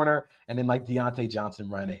the corner and then like Deontay Johnson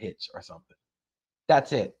running a hitch or something.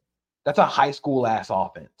 That's it. That's a high school ass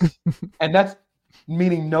offense. And that's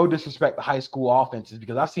Meaning no disrespect to high school offenses,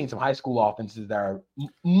 because I've seen some high school offenses that are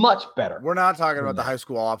much better. We're not talking about the high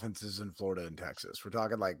school offenses in Florida and Texas. We're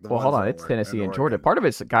talking like the well, ones hold on, that it's were Tennessee in and Georgia. Oregon. Part of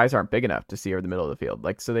it's the guys aren't big enough to see over the middle of the field.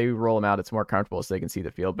 Like, so they roll them out. It's more comfortable so they can see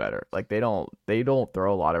the field better. Like they don't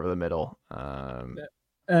throw a lot over the middle. And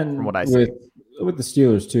from what I see with the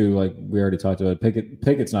Steelers too, like we already talked about,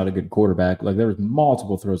 Pickett's not a good quarterback. Like there was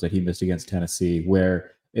multiple throws that he missed against Tennessee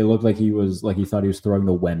where it looked like he thought he was throwing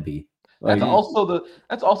to Wemby. Like,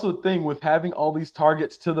 that's also the thing with having all these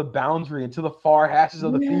targets to the boundary and to the far hashes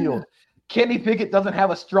of the field. Kenny Pickett doesn't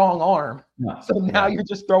have a strong arm. So now you're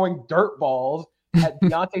just throwing dirt balls at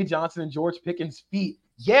Deontay Johnson and George Pickens' feet.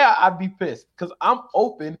 Yeah, I'd be pissed because I'm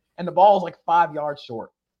open and the ball's like 5 yards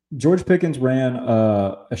short. George Pickens ran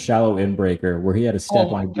a shallow in-breaker where he had to step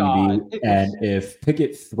on a DB, and if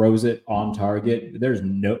Pickett throws it on target,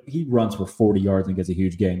 he runs for 40 yards and gets a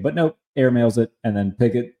huge gain. But no, airmails it, and then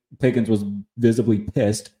Pickens was visibly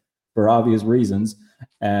pissed for obvious reasons.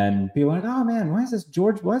 And people are like, oh man, why is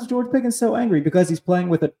George Pickens so angry? Because he's playing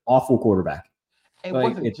with an awful quarterback. It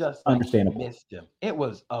wasn't just understandable. He missed him. It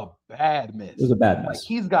was a bad miss. It was a bad miss. Like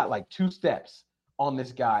he's got like 2 steps on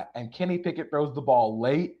this guy, and Kenny Pickett throws the ball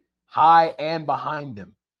late, high, and behind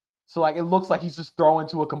him. So like it looks like he's just throwing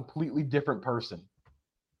to a completely different person.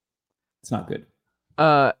 It's not good.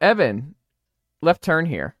 Evan, left turn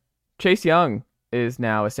here. Chase Young is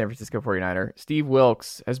now a San Francisco 49er. Steve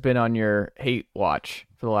Wilks has been on your hate watch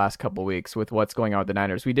for the last couple weeks with what's going on with the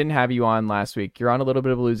Niners. We didn't have you on last week. You're on a little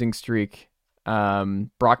bit of a losing streak.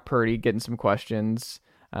 Brock Purdy getting some questions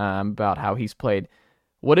about how he's played.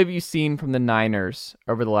 What have you seen from the Niners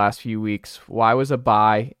over the last few weeks? Why was a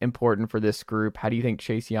bye important for this group? How do you think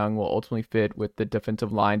Chase Young will ultimately fit with the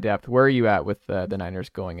defensive line depth? Where are you at with the Niners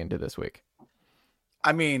going into this week?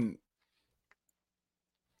 I mean,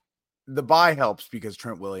 the bye helps because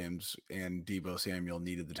Trent Williams and Deebo Samuel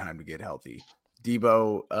needed the time to get healthy.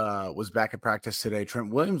 Deebo was back at practice today.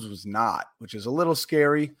 Trent Williams was not, which is a little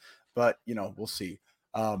scary, but, we'll see.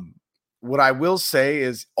 What I will say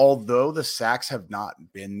is, although the sacks have not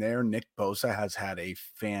been there, Nick Bosa has had a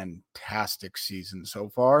fantastic season so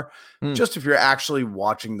far. Just if you're actually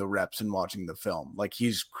watching the reps and watching the film, like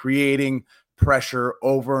he's creating pressure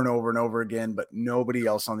over and over and over again, but nobody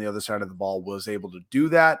else on the other side of the ball was able to do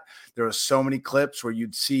that. There were so many clips where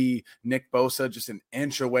you'd see Nick Bosa just an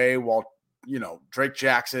inch away while, Drake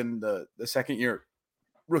Jackson, the second-year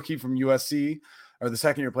rookie from USC, or the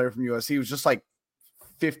second-year player from USC, was just like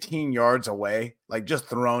 15 yards away, like just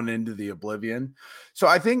thrown into the oblivion. So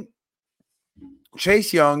I think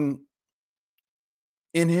Chase Young,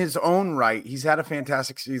 in his own right, he's had a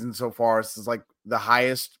fantastic season so far. This is like the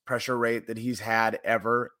highest pressure rate that he's had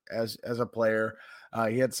ever as a player.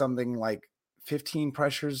 He had something like 15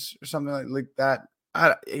 pressures or something like that.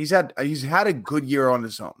 He's had a good year on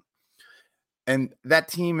his own. And that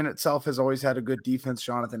team in itself has always had a good defense.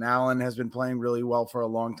 Jonathan Allen has been playing really well for a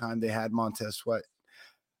long time. They had Montez Sweat.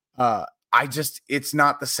 It's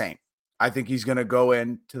not the same. I think he's going to go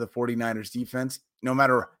into the 49ers defense, no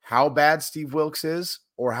matter how bad Steve Wilks is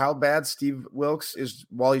or how bad Steve Wilks is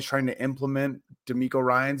while he's trying to implement DeMeco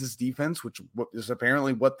Ryans' defense, which is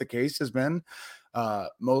apparently what the case has been.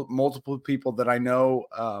 Multiple people that I know,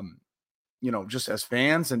 just as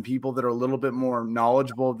fans and people that are a little bit more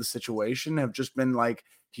knowledgeable of the situation have just been like,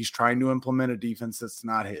 he's trying to implement a defense that's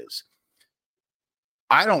not his.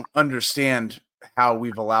 I don't understand how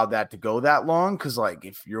we've allowed that to go that long. Cause like,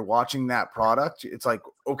 if you're watching that product, it's like,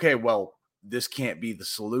 okay, well, this can't be the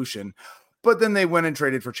solution. But then they went and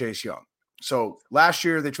traded for Chase Young. So last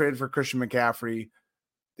year they traded for Christian McCaffrey.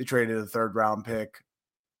 They traded a 3rd round pick.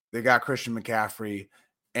 They got Christian McCaffrey,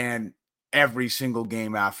 and every single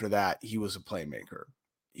game after that, he was a playmaker.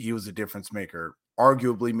 He was a difference maker,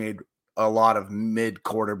 arguably made a lot of mid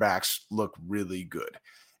quarterbacks look really good.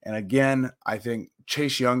 And again, I think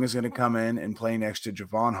Chase Young is going to come in and play next to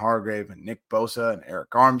Javon Hargrave and Nick Bosa and Eric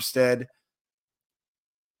Armstead.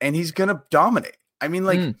 And he's going to dominate. I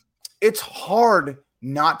mean, it's hard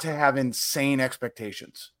not to have insane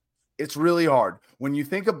expectations. It's really hard. When you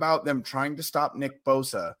think about them trying to stop Nick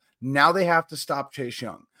Bosa, now they have to stop Chase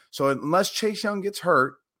Young. So unless Chase Young gets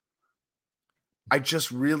hurt, I just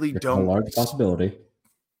really don't. A large possibility.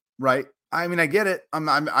 Right. I mean, I get it.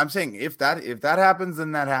 I'm saying if that happens,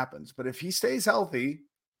 then that happens. But if he stays healthy,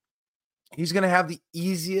 he's going to have the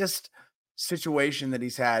easiest situation that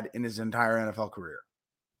he's had in his entire NFL career.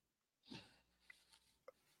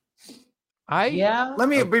 Let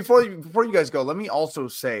me before you guys go, let me also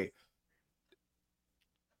say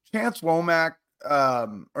Sam Womack,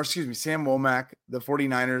 the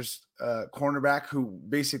 49ers cornerback, who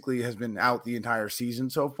basically has been out the entire season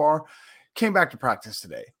so far. came back to practice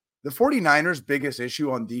today. The 49ers' biggest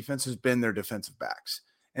issue on defense has been their defensive backs.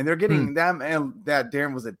 And they're getting them and that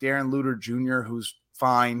Darren Luter Jr., who's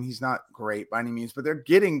fine. He's not great by any means, but they're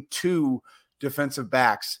getting 2 defensive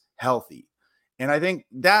backs healthy. And I think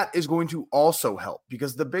that is going to also help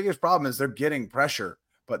because the biggest problem is they're getting pressure,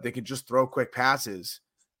 but they could just throw quick passes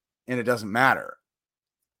and it doesn't matter.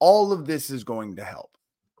 All of this is going to help.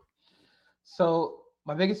 So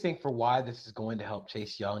my biggest thing for why this is going to help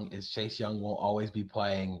Chase Young is Chase Young will always be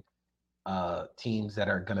playing teams that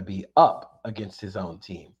are going to be up against his own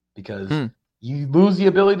team because you lose the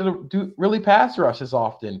ability to do really pass rush as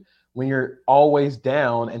often when you're always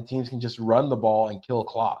down and teams can just run the ball and kill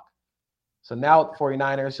clock. So now at the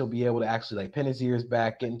 49ers, he'll be able to actually pin his ears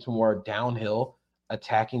back, get into more downhill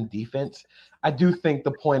attacking defense. I do think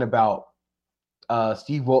the point about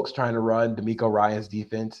Steve Wilkes trying to run DeMeco Ryans'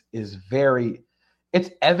 defense is it's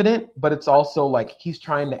evident, but it's also he's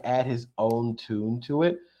trying to add his own tune to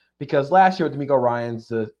it. Because last year with DeMeco Ryans,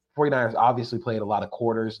 the 49ers obviously played a lot of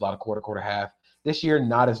quarters, a lot of quarter half. This year,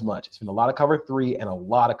 not as much. It's been a lot of cover 3 and a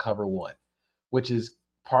lot of cover 1, which is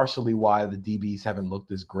partially why the DBs haven't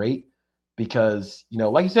looked as great. Because,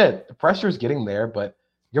 like you said, the pressure is getting there, but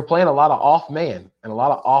you're playing a lot of off man and a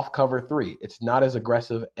lot of off cover 3. It's not as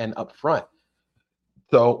aggressive and upfront.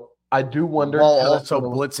 So I do wonder. While also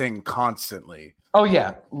blitzing constantly. Oh,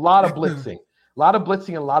 yeah. A lot of blitzing. And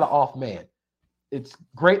a lot of off man. It's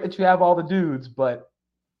great that you have all the dudes, but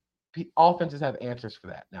offenses have answers for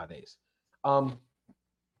that nowadays.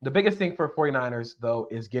 The biggest thing for 49ers, though,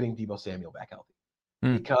 is getting Deebo Samuel back healthy.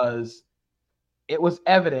 Because it was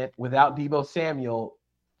evident without Deebo Samuel,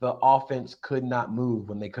 the offense could not move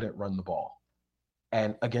when they couldn't run the ball.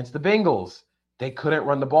 And against the Bengals, they couldn't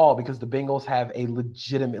run the ball because the Bengals have a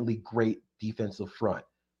legitimately great defensive front.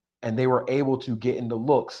 And they were able to get into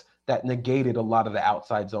looks that negated a lot of the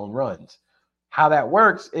outside zone runs. How that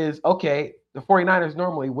works is, okay, the 49ers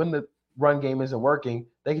normally, when the run game isn't working,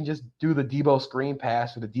 they can just do the Deebo screen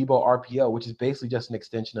pass or the Deebo RPO, which is basically just an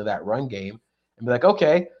extension of that run game, and be like,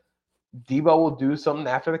 okay, Deebo will do something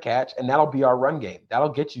after the catch, and that'll be our run game. That'll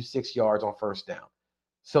get you 6 yards on first down.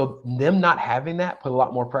 So them not having that put a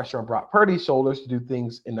lot more pressure on Brock Purdy's shoulders to do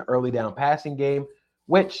things in the early down passing game,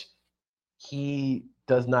 which he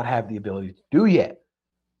does not have the ability to do yet.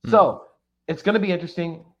 So it's going to be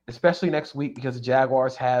interesting, especially next week, because the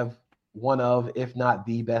Jaguars have one of, if not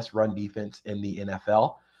the best run defense in the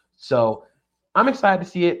NFL. So I'm excited to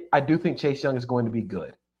see it. I do think Chase Young is going to be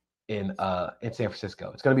good in San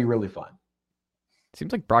Francisco. It's going to be really fun.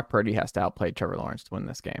 Seems like Brock Purdy has to outplay Trevor Lawrence to win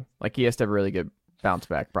this game. He has to have a really good bounce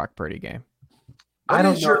back Brock Purdy game. I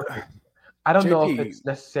don't know if it's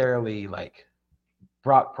necessarily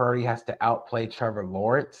Brock Purdy has to outplay Trevor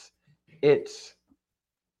Lawrence. It's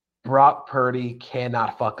Brock Purdy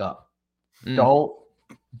cannot fuck up.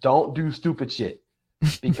 Don't do stupid shit.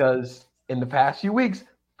 Because in the past few weeks,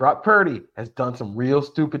 Brock Purdy has done some real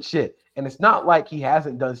stupid shit. And it's not like he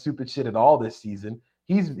hasn't done stupid shit at all this season.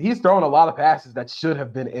 He's thrown a lot of passes that should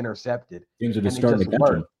have been intercepted. Teams are just starting to catch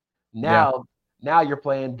him. Now you're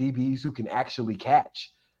playing DBs who can actually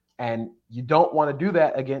catch. And you don't want to do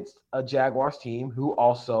that against a Jaguars team who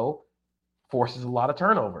also forces a lot of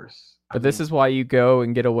turnovers. But this is why you go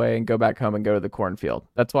and get away and go back home and go to the cornfield.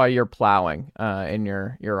 That's why you're plowing in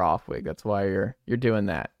your off week. That's why you're doing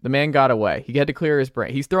that. The man got away. He had to clear his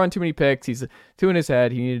brain. He's throwing too many picks. He's too in his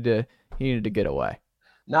head. He needed to get away.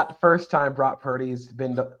 Not the first time Brock Purdy's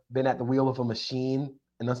been at the wheel of a machine,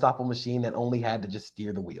 an unstoppable machine that only had to just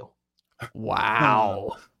steer the wheel.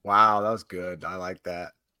 Wow. Wow, that was good. I like that.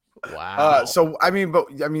 Wow.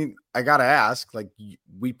 I gotta ask,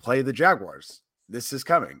 we play the Jaguars. This is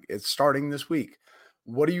coming. It's starting this week.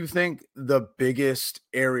 What do you think the biggest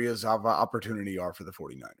areas of opportunity are for the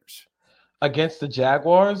 49ers? Against the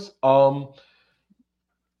Jaguars,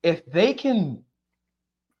 if they can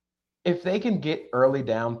get early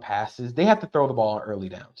down passes, they have to throw the ball on early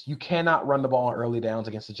downs. You cannot run the ball on early downs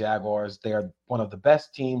against the Jaguars. They are one of the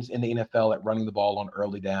best teams in the NFL at running the ball on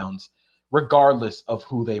early downs, regardless of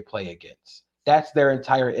who they play against. That's their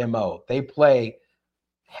entire MO. They play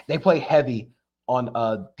heavy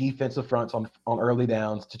on defensive fronts on early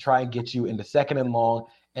downs to try and get you into second and long.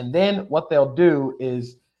 And then what they'll do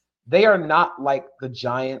is they are not like the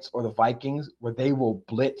Giants or the Vikings where they will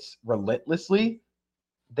blitz relentlessly.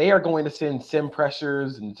 They are going to send sim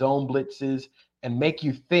pressures and zone blitzes and make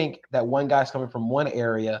you think that one guy's coming from one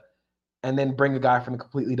area and then bring a guy from the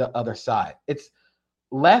completely the other side. It's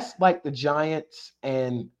less like the Giants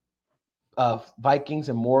and Vikings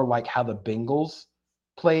and more like how the Bengals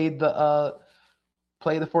play the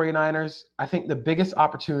 49ers. I think the biggest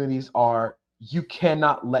opportunities are you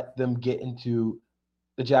cannot let them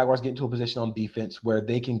the Jaguars get into a position on defense where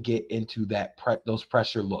they can get into those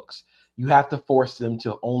pressure looks. You have to force them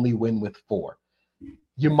to only win with 4.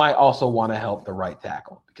 You might also want to help the right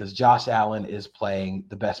tackle because Josh Allen is playing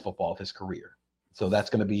the best football of his career. So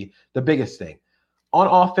that's going to be the biggest thing. On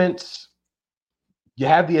offense, you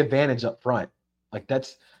have the advantage up front. Like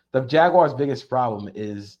that's the Jaguars' biggest problem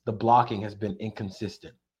is the blocking has been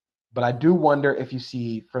inconsistent. But I do wonder if you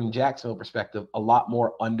see, from Jacksonville perspective, a lot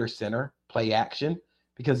more under center play action,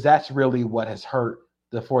 because that's really what has hurt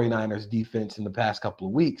the 49ers defense in the past couple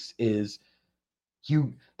of weeks is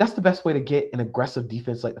that's the best way to get an aggressive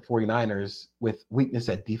defense like the 49ers with weakness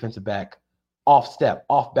at defensive back off step,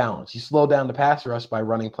 off balance. You slow down the pass rush by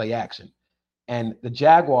running play action. And the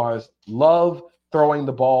Jaguars love throwing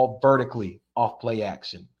the ball vertically off play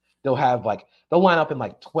action. They'll line up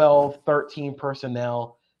in 12, 13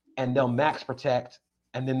 personnel, and they'll max protect,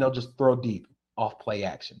 and then they'll just throw deep off play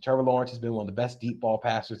action. Trevor Lawrence has been one of the best deep ball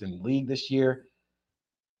passers in the league this year.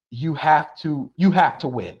 You have to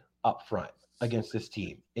win up front against this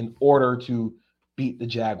team in order to beat the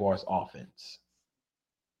Jaguars offense.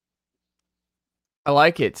 I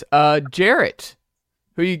like it. Jarrett,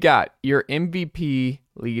 who you got? Your MVP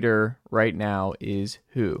leader right now is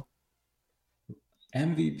who?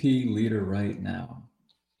 MVP leader right now.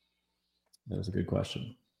 That was a good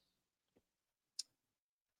question.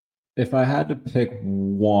 If I had to pick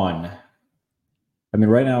one,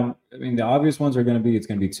 right now, the obvious ones are going to be, it's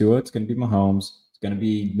going to be Tua, it's going to be Mahomes, it's going to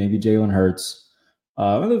be maybe Jalen Hurts.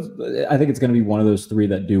 I think it's going to be one of those 3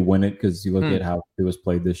 that do win it because you look at how Tua's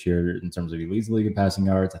played this year in terms of he leads the league in passing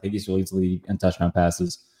yards. I think he still leads the league in touchdown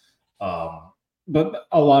passes. But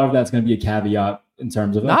a lot of that's going to be a caveat in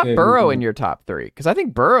terms of not Burrow in your top 3 because I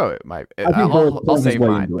think Burrow might. I'll say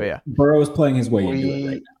mine, but yeah, Burrow is playing his way into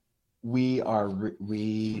it right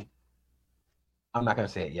now. I'm not going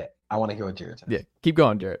to say it yet. I want to hear what Jarrett says. Yeah, keep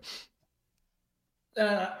going, Jarrett.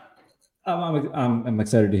 I'm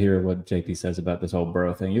excited to hear what JP says about this whole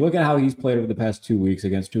Burrow thing. You look at how he's played over the past 2 weeks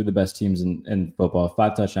against 2 of the best teams in football.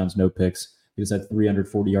 5 touchdowns, no picks. He just had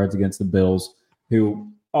 340 yards against the Bills,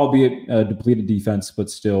 who, albeit a depleted defense, but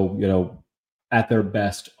still, at their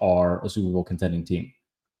best are a Super Bowl contending team.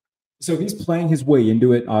 So he's playing his way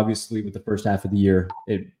into it. Obviously, with the first half of the year,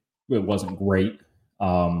 it wasn't great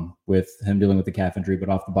with him dealing with the calf injury, but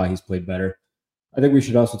off the bye, he's played better. I think we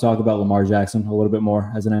should also talk about Lamar Jackson a little bit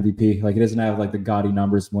more as an MVP. He doesn't have the gaudy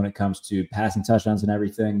numbers when it comes to passing touchdowns and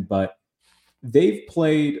everything, but they've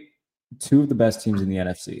played 2 of the best teams in the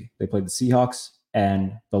NFC. They played the Seahawks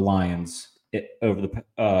and the Lions over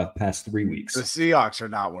the past 3 weeks. The Seahawks are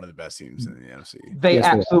not one of the best teams in the NFC. They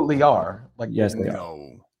absolutely are. Yes, they are.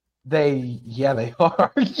 They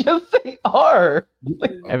are. Yes, they are.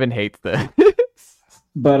 Evan hates this.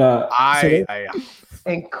 But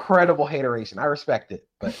incredible hateration. I respect it,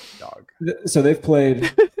 but dog. So they've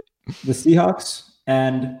played the Seahawks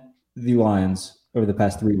and the Lions over the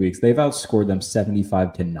past 3 weeks. They've outscored them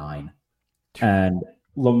 75-9. And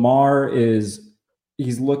Lamar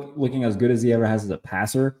he's looking as good as he ever has as a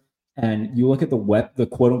passer. And you look at the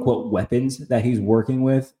quote unquote weapons that he's working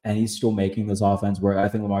with, and he's still making this offense where I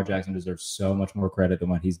think Lamar Jackson deserves so much more credit than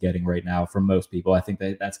what he's getting right now from most people. I think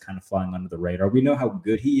that's kind of flying under the radar. We know how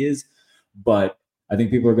good he is, but I think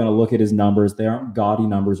people are going to look at his numbers. They aren't gaudy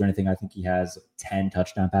numbers or anything. I think he has 10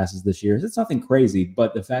 touchdown passes this year. It's nothing crazy,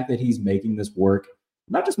 but the fact that he's making this work,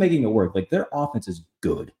 not just making it work, their offense is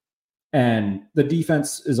good. And the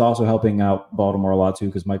defense is also helping out Baltimore a lot too,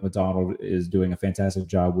 because Mike McDonald is doing a fantastic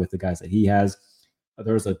job with the guys that he has.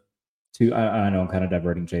 There's I know I'm kind of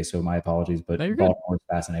diverting, Chase, so my apologies, but Baltimore is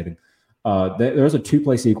fascinating. There was a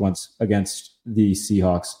 2-play sequence against the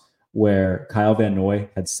Seahawks where Kyle Van Noy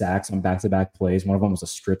had sacks on back-to-back plays. One of them was a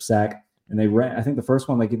strip sack. And they ran, I think the first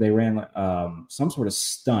one, they ran some sort of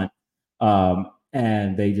stunt,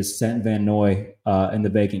 and they just sent Van Noy in the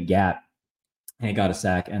vacant gap. And he got a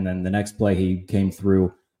sack. And then the next play, he came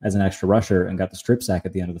through as an extra rusher and got the strip sack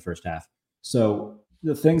at the end of the first half. So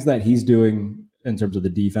the things that he's doing in terms of the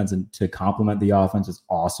defense and to complement the offense is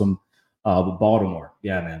awesome. But Baltimore,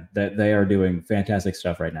 yeah, man, they are doing fantastic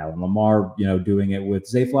stuff right now. And Lamar, doing it with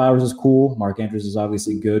Zay Flowers is cool. Mark Andrews is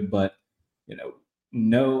obviously good, but,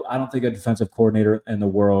 no, I don't think a defensive coordinator in the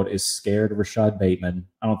world is scared of Rashad Bateman.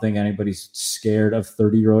 I don't think anybody's scared of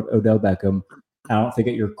 30-year-old Odell Beckham. I don't think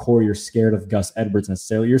at your core you're scared of Gus Edwards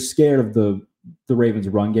necessarily. You're scared of the Ravens'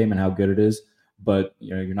 run game and how good it is, but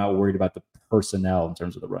you're not worried about the personnel in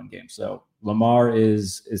terms of the run game. So Lamar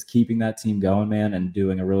is keeping that team going, man, and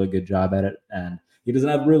doing a really good job at it. And he doesn't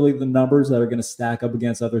have really the numbers that are going to stack up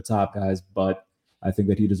against other top guys, but I think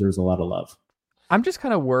that he deserves a lot of love. I'm just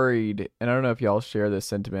kind of worried, and I don't know if y'all share this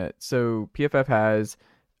sentiment. So PFF has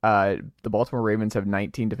the Baltimore Ravens have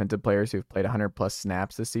 19 defensive players who've played 100 plus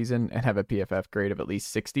snaps this season and have a PFF grade of at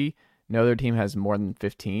least 60. No other team has more than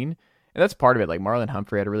 15. And that's part of it. Like Marlon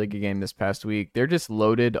Humphrey had a really good game this past week. They're just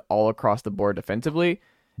loaded all across the board defensively.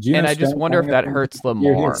 And I just wonder if that hurts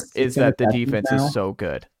Lamar, is that the defense is so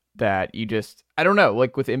good that you just, I don't know,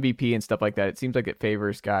 like with MVP and stuff like that, it seems like it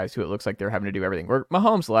favors guys who it looks like they're having to do everything. Where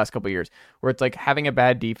Mahomes the last couple of years, where it's like having a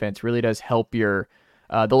bad defense really does help your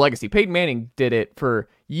the legacy. Peyton Manning did it for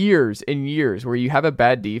years and years, where you have a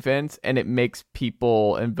bad defense and it makes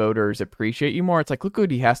people and voters appreciate you more. It's like, look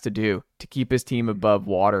what he has to do to keep his team above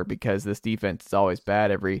water because this defense is always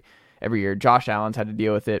bad every year. Josh Allen's had to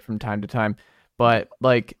deal with it from time to time. But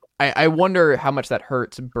like, I wonder how much that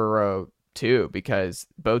hurts Burrow too, because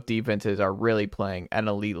both defenses are really playing at an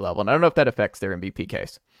elite level. And I don't know if that affects their MVP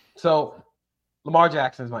case. So Lamar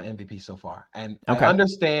Jackson is my MVP so far. And okay. I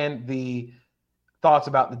understand the thoughts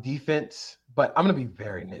about the defense, but I'm going to be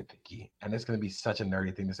very nitpicky. And it's going to be such a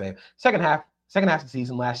nerdy thing to say. Second half of the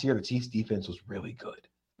season last year, the Chiefs defense was really good.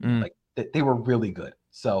 Like they were really good.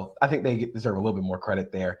 So I think they deserve a little bit more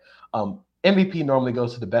credit there. MVP normally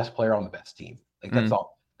goes to the best player on the best team. Like that's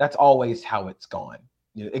all. That's always how it's gone.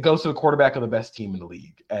 You know, it goes to the quarterback of the best team in the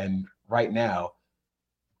league. And right now,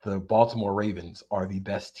 the Baltimore Ravens are the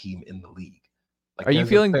best team in the league. Like, are you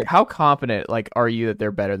feeling, how confident are you that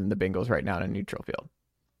they're better than the Bengals right now in a neutral field?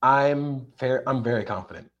 I'm very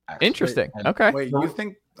confident. Actually. Interesting. Okay. Wait, you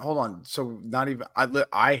think? Hold on. So not even.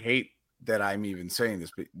 I hate that I'm even saying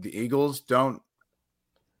this, but the Eagles don't.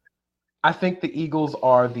 I think the Eagles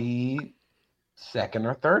are the second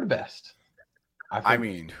or third best. I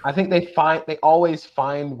think they always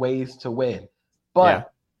find ways to win,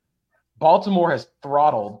 but Baltimore has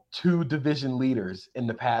throttled 2 division leaders in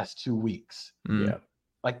the past 2 weeks. Yeah,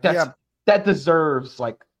 like that deserves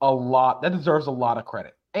like a lot. That deserves a lot of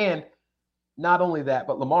credit. And not only that,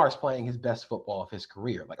 but Lamar is playing his best football of his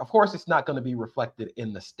career. Like, of course, it's not going to be reflected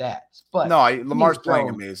in the stats, but Lamar's playing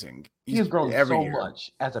amazing. He has grown so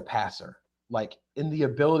much as a passer, like in the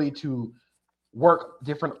ability to work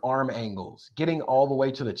different arm angles, getting all the way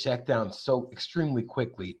to the check down so extremely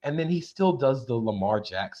quickly. And then he still does the Lamar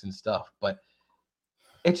Jackson stuff. But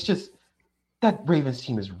it's just that Ravens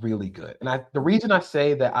team is really good. And the reason I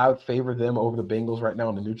say that I would favor them over the Bengals right now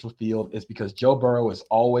in the neutral field is because Joe Burrow is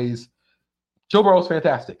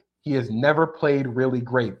fantastic. He has never played really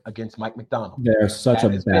great against Mike McDonald. They're such a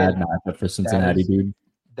bad matchup for Cincinnati, dude.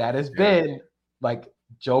 That has been like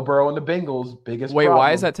Joe Burrow and the Bengals' biggest problem.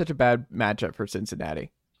 Why is that such a bad matchup for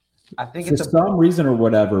Cincinnati? I think for some reason or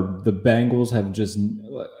whatever, the Bengals have just,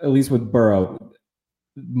 at least with Burrow,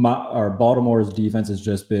 Baltimore's defense has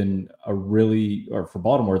just been for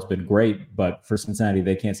Baltimore, it's been great, but for Cincinnati,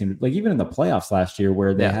 they can't seem to, like even in the playoffs last year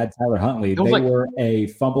where they had Tyler Huntley, they were a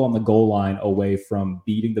fumble on the goal line away from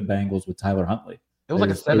beating the Bengals with Tyler Huntley. It was like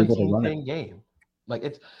a 17-10 game. Like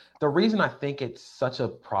it's the reason I think it's such a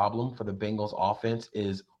problem for the Bengals offense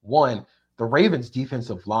is one, the Ravens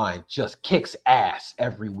defensive line just kicks ass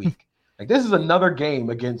every week. Like this is another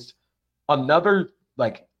game against another,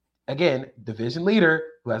 like, again, division leader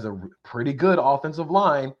who has a pretty good offensive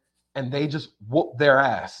line, and they just whoop their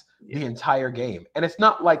ass the entire game. And it's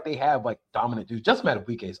not like they have like dominant dudes. Just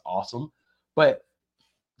Madubuike is awesome, but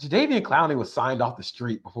Jadeveon Clowney was signed off the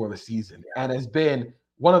street before the season and has been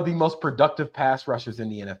one of the most productive pass rushers in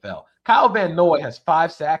the NFL. Kyle Van Noy has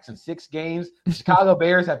 5 sacks in 6 games. The Chicago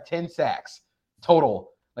Bears have 10 sacks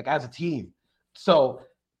total, like as a team. So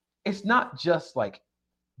it's not just like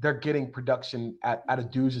they're getting production out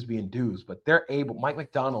of dudes just being dudes, but Mike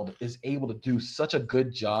McDonald is able to do such a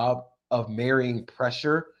good job of marrying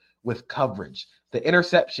pressure with coverage. The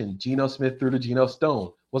interception Geno Smith threw to Geno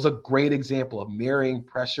Stone was a great example of marrying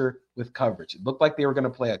pressure with coverage. It looked like they were going to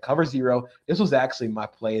play a cover 0. This was actually my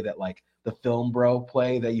play that like the film bro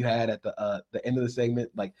play that you had at the end of the segment.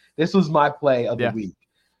 Like this was my play of the week.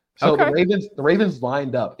 So the Ravens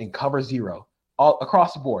lined up in cover 0 all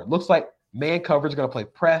across the board. Looks like man coverage going to play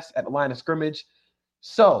press at the line of scrimmage.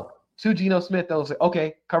 So to Geno Smith, they'll say,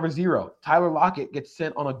 okay, cover 0. Tyler Lockett gets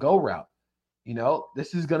sent on a go route. You know,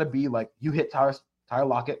 this is going to be like you hit Tyler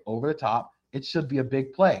Lockett over the top. It should be a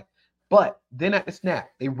big play. But then at the snap,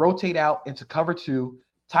 they rotate out into cover 2.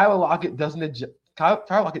 Tyler Lockett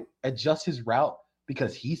adjusts his route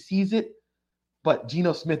because he sees it, but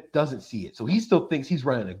Geno Smith doesn't see it. So he still thinks he's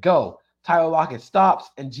running a go. Tyler Lockett stops,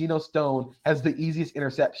 and Geno Stone has the easiest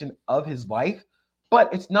interception of his life.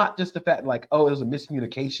 But it's not just the fact like, oh, it was a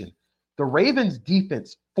miscommunication. The Ravens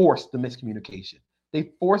defense forced the miscommunication.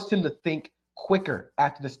 They forced him to think quicker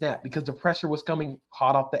after the snap because the pressure was coming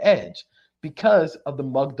hot off the edge. because of the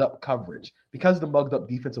mugged up coverage, because of the mugged up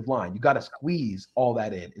defensive line. You got to squeeze all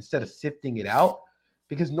that in instead of sifting it out.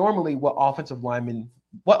 Because normally what offensive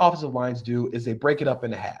lines do is they break it up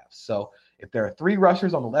into halves. So if there are 3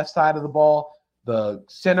 rushers on the left side of the ball, the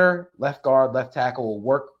center, left guard, left tackle will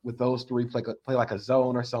work with those 3, play like a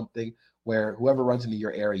zone or something where whoever runs into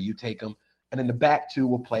your area, you take them. And then the back 2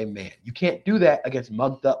 will play man. You can't do that against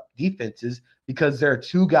mugged up defenses because there are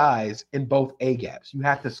 2 guys in both A gaps. You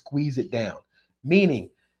have to squeeze it down, meaning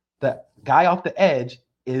the guy off the edge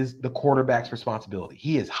is the quarterback's responsibility.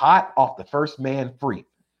 He is hot off the first man free.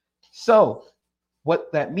 So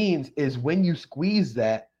what that means is when you squeeze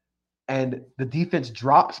that and the defense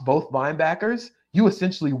drops both linebackers, you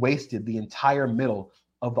essentially wasted the entire middle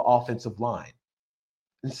of the offensive line.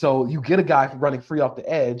 And so you get a guy running free off the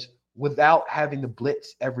edge without having to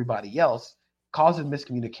blitz everybody else, causes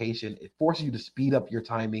miscommunication. It forces you to speed up your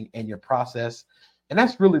timing and your process. And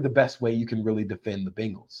that's really the best way you can really defend the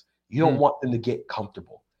Bengals. You don't want them to get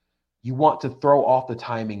comfortable. You want to throw off the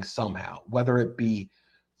timing somehow, whether it be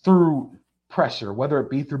through pressure, whether it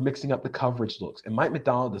be through mixing up the coverage looks. And Mike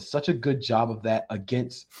Macdonald does such a good job of that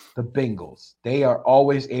against the Bengals. They are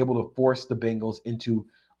always able to force the Bengals into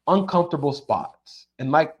uncomfortable spots. And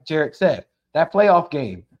like Jarrett said, that playoff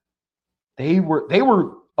game, they were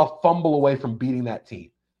a fumble away from beating that team.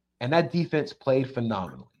 And that defense played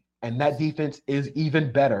phenomenally. And that defense is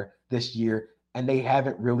even better this year, and they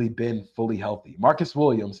haven't really been fully healthy. Marcus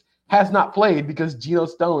Williams has not played because Geno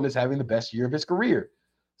Stone is having the best year of his career.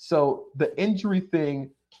 So the injury thing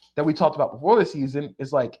that we talked about before the season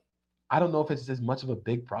is like, I don't know if it's as much of a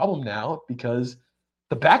big problem now because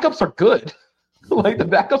the backups are good. Like the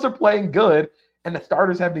backups are playing good, and the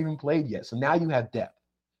starters haven't even played yet. So now you have depth.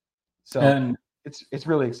 So it's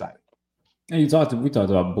really exciting. And we talked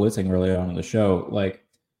about blitzing earlier on in the show. Like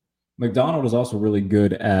McDonald is also really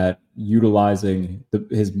good at utilizing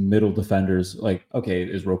his middle defenders. Like, okay,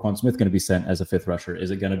 is Roquan Smith going to be sent as a 5th rusher? Is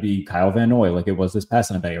it going to be Kyle Van Noy like it was this past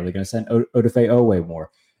Sunday? Are they going to send Odafe Owe more?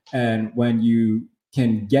 And when you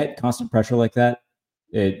can get constant pressure like that,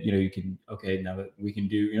 you can, okay, now that we can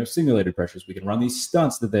do, simulated pressures, we can run these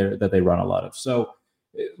stunts that they run a lot of. So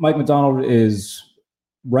Mike Macdonald is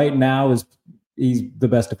right now he's the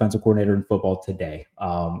best defensive coordinator in football today.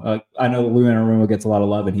 I know Lou Anarumo gets a lot of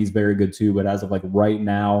love, and he's very good too. But as of like right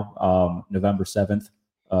now, November 7th,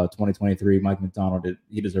 2023, Mike Macdonald,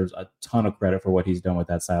 he deserves a ton of credit for what he's done with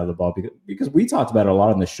that side of the ball because we talked about it a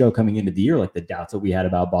lot on the show coming into the year, like the doubts that we had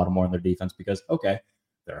about Baltimore and their defense because, okay,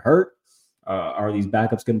 they're hurt. Are these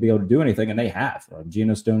backups going to be able to do anything? And they have.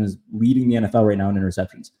 Geno Stone is leading the NFL right now in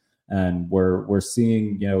interceptions. And we're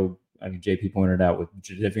seeing, JP pointed out with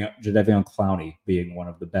Jadeveon Clowney being one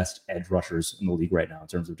of the best edge rushers in the league right now in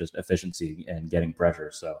terms of just efficiency and getting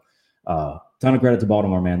pressure. So ton of credit to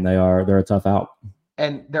Baltimore, man. They're a tough out.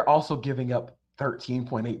 And they're also giving up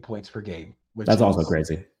 13.8 points per game, which that's is also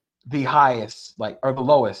crazy. The highest, or the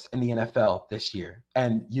lowest in the NFL this year.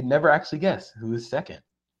 And you never actually guess who is second.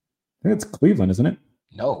 I think it's Cleveland, isn't it?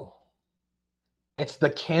 No. It's the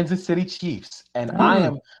Kansas City Chiefs. And I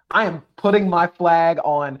am putting my flag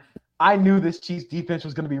on. I knew this Chiefs defense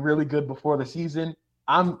was going to be really good before the season.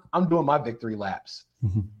 I'm doing my victory laps.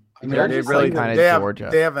 Mm-hmm. They really kind of Georgia.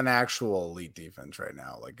 They have an actual elite defense right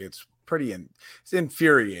now. Like it's it's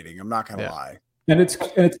infuriating. I'm not going to lie. And it's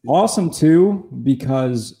awesome too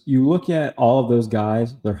because you look at all of those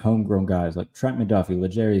guys, they're homegrown guys like Trent McDuffie,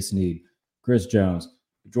 L'Jarius Sneed, Chris Jones,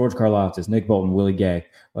 George Karlaftis, Nick Bolton, Willie Gay.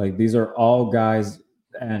 Like these are all guys,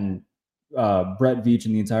 and Brett Veach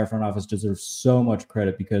and the entire front office deserve so much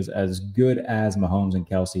credit because as good as Mahomes and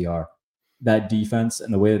Kelsey are, that defense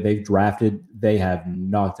and the way that they've drafted, they have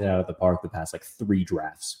knocked it out of the park the past 3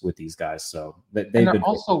 drafts with these guys. So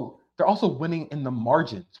they're also winning in the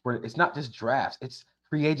margins where it's not just drafts, it's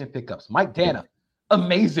free agent pickups. Mike Dana,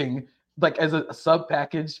 amazing. Like as a sub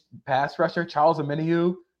package pass rusher, Charles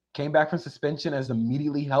Omenihu came back from suspension as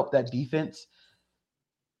immediately helped that defense.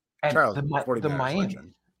 And the Miami,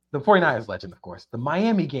 legend. The 49ers legend, of course. The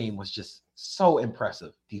Miami game was just so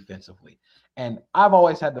impressive defensively. And I've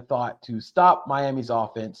always had the thought to stop Miami's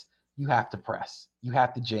offense, you have to press. You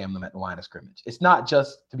have to jam them at the line of scrimmage. It's not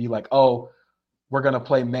just to be like, oh, we're going to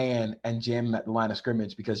play man and jam them at the line of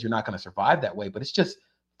scrimmage because you're not going to survive that way. But it's just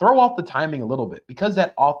throw off the timing a little bit because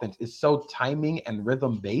that offense is so timing and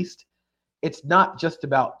rhythm based. It's not just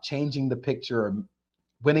about changing the picture or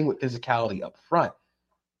winning with physicality up front.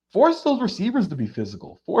 Force those receivers to be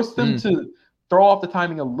physical. Force them to throw off the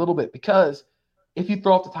timing a little bit because if you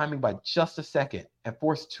throw off the timing by just a second and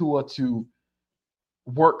force Tua to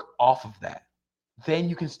work off of that, then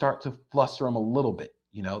you can start to fluster them a little bit.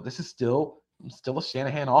 This is still still a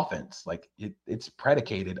Shanahan offense. Like it's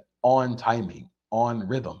predicated on timing, on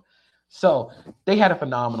rhythm. So they had a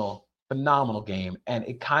phenomenal game. And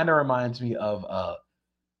it kind of reminds me of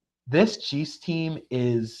this Chiefs team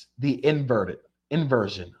is the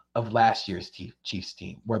inversion of last year's Chiefs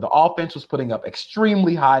team, where the offense was putting up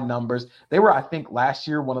extremely high numbers. They were, I think, last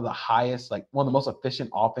year one of the highest, like one of the most efficient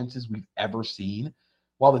offenses we've ever seen,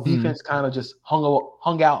 while the defense kind of just hung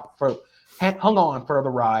on for the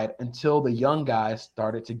ride until the young guys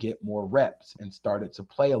started to get more reps and started to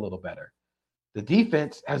play a little better. The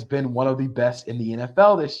defense has been one of the best in the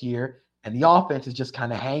NFL this year, and the offense is just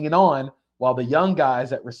kind of hanging on while the young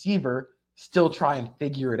guys at receiver still try and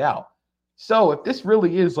figure it out. So if this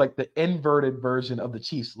really is like the inverted version of the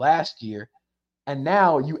Chiefs last year, and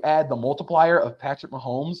now you add the multiplier of Patrick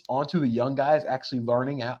Mahomes onto the young guys actually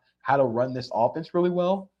learning how to run this offense really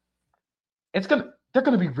well, they're going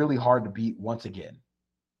to be really hard to beat once again.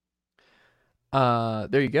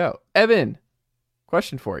 There you go. Evan,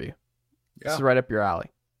 question for you. Yeah. This is right up your alley.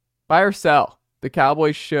 Buy or sell? The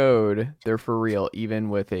Cowboys showed they're for real, even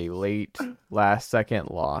with a late last-second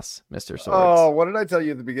loss, Mr. Sowards. Oh, what did I tell you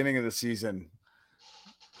at the beginning of the season?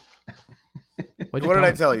 What did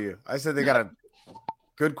I tell you? I said they got a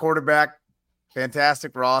good quarterback,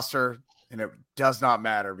 fantastic roster, and it does not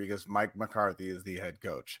matter because Mike McCarthy is the head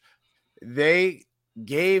coach. They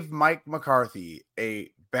gave Mike McCarthy, a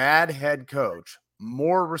bad head coach,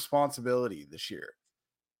 more responsibility this year.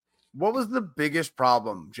 What was the biggest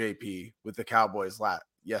problem, JP, with the Cowboys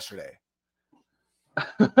yesterday?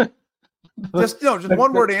 Just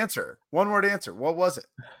one word answer. One word answer. What was it?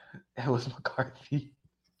 It was McCarthy.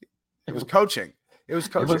 It was coaching. It was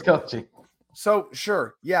coaching. So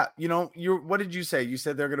sure, yeah. What did you say? You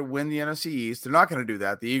said they're going to win the NFC East. They're not going to do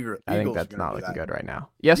that. The Eagles. I think that's not looking good right now.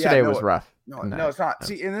 Yesterday was rough. No, it's not.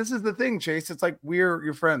 See, and this is the thing, Chase. It's like we're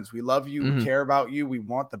your friends. We love you. We care about you. We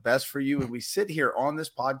want the best for you, and we sit here on this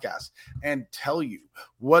podcast and tell you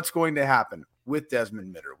what's going to happen with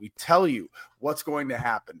Desmond Mitter. We tell you what's going to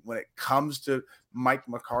happen when it comes to Mike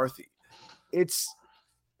McCarthy. It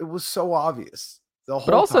was so obvious the whole.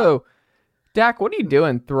 But also. Time. Dak, what are you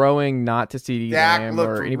doing throwing not to CeeDee Lamb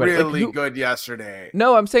or anybody? Dak looked really good yesterday.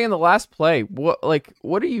 No, I'm saying in the last play. What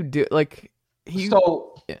do you do?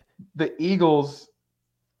 The Eagles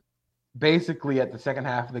basically at the second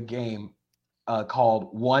half of the game called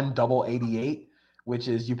one double 88, which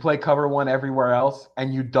is you play cover one everywhere else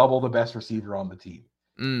and you double the best receiver on the team.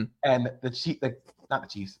 And the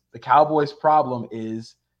Cowboys' problem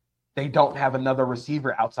is they don't have another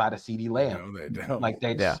receiver outside of CeeDee Lamb. No,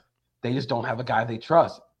 they don't. They just don't have a guy they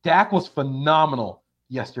trust. Dak was phenomenal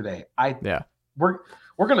yesterday. We're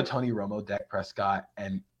gonna Tony Romo Dak Prescott,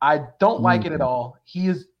 and I don't like it at all. He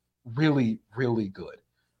is really, really good.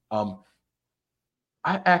 I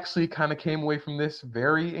actually kind of came away from this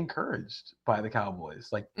very encouraged by the Cowboys.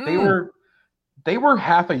 Like they were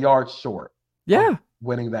half a yard short. Yeah,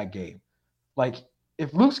 winning that game. Like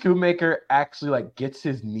if Luke Schoonmaker actually gets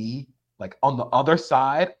his knee on the other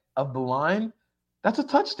side of the line, that's a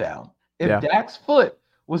touchdown. If Dak's foot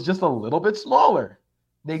was just a little bit smaller,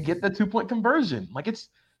 they get the 2-point conversion.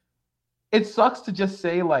 It sucks to just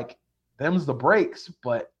say them's the breaks,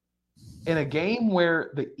 but in a game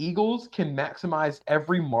where the Eagles can maximize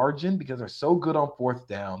every margin because they're so good on fourth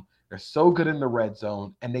down, they're so good in the red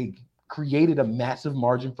zone, and they created a massive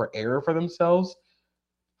margin for error for themselves.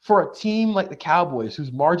 For a team like the Cowboys,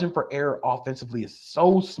 whose margin for error offensively is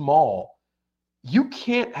so small, you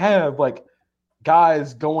can't have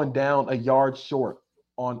guys going down a yard short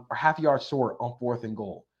or half a yard short on 4th and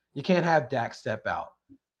goal. You can't have Dak step out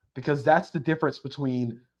because that's the difference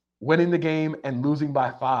between winning the game and losing by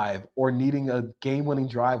 5 or needing a game-winning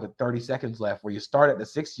drive with 30 seconds left where you start at the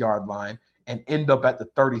 6-yard line and end up at the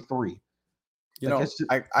 33.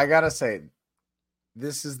 I got to say,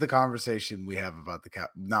 this is the conversation we have about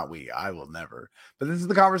I will never. But this is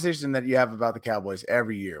the conversation that you have about the Cowboys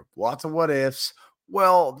every year. Lots of what ifs.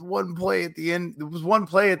 Well, one play at the end. There was one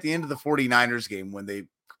play at the end of the 49ers game when they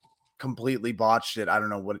completely botched it. I don't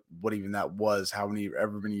know what even that was,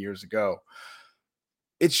 ever many years ago.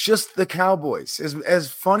 It's just the Cowboys. As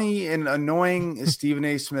funny and annoying as Stephen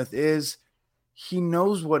A. Smith is, he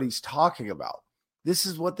knows what he's talking about. This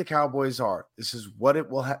is what the Cowboys are. This is what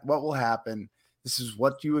what will happen. This is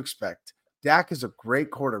what you expect. Dak is a great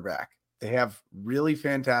quarterback. They have really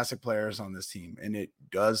fantastic players on this team, and it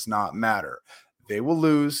does not matter. They will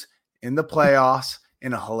lose in the playoffs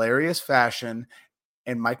in a hilarious fashion,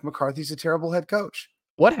 and Mike McCarthy's a terrible head coach.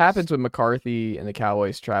 What happens when McCarthy and the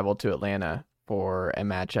Cowboys travel to Atlanta for a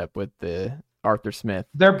matchup with the Arthur Smith.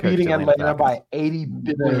 They're beating Atlanta Falcons. by 80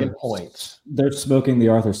 billion points. They're smoking the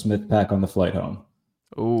Arthur Smith pack on the flight home.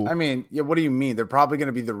 Ooh. I mean, yeah. What do you mean? They're probably going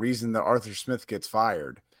to be the reason that Arthur Smith gets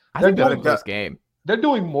fired. I think that's a close game. They're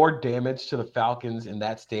doing more damage to the Falcons in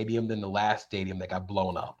that stadium than the last stadium that got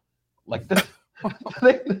blown up. Like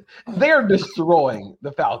they are destroying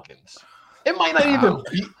the Falcons. It might not even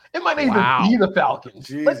be. It might not even be the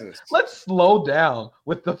Falcons. Let's slow down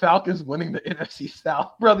with the Falcons winning the NFC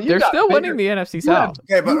South, brother. They're still winning the NFC South.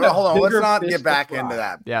 Okay, but hold on. Let's not get back into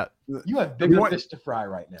that. Yeah, you have bigger fish to fry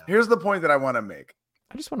right now. Here's the point that I want to make.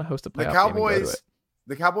 I just want to host a playoff game.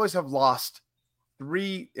 The Cowboys have lost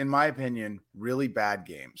 3, in my opinion, really bad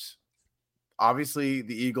games. Obviously,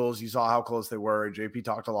 the Eagles, you saw how close they were. JP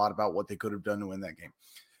talked a lot about what they could have done to win that game.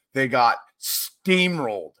 They got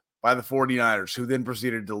steamrolled by the 49ers, who then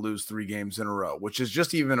proceeded to lose 3 games in a row, which is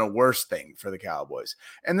just even a worse thing for the Cowboys.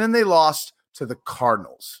 And then they lost to the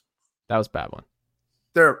Cardinals. That was a bad one.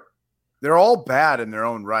 They're all bad in their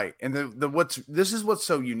own right. And this is what's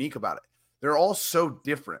so unique about it. They're all so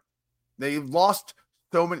different. They lost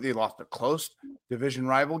so many. They lost a close division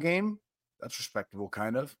rival game. That's respectable,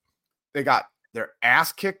 kind of. They got their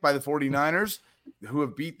ass kicked by the 49ers, who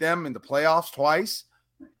have beat them in the playoffs twice.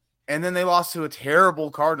 And then they lost to a terrible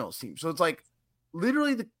Cardinals team. So it's like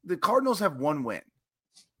literally the Cardinals have 1 win,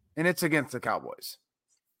 and it's against the Cowboys.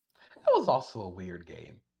 That was also a weird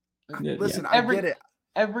game. Listen, I get it.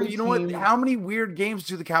 You know what? How many weird games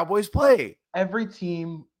do the Cowboys play? Every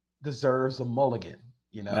team deserves a mulligan.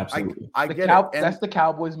 You know, absolutely. I get it. That's the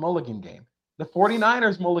Cowboys mulligan game. The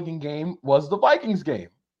 49ers mulligan game was the Vikings game.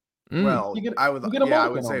 Well, I would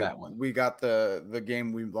say that one. We got the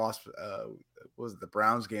game we lost. Was the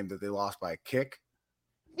Browns game that they lost by a kick?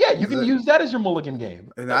 Yeah, you can use that as your mulligan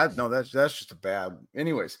game. And that's just a bad.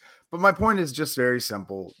 Anyways, but my point is just very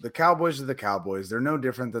simple. The Cowboys are the Cowboys. They're no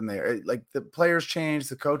different than they are. Like the players change,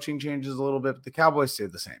 the coaching changes a little bit, but the Cowboys stay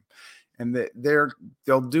the same. And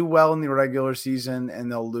they'll do well in the regular season,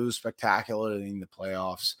 and they'll lose spectacularly in the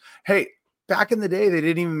playoffs. Hey, back in the day, they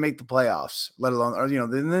didn't even make the playoffs, let alone,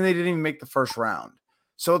 then they didn't even make the first round.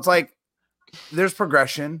 So it's like there's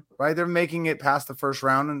progression, right? They're making it past the first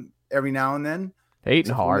round, and every now and then.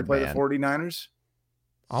 Hating hard, play man. The 49ers.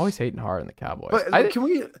 Always hating hard on the Cowboys. But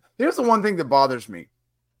here's the one thing that bothers me.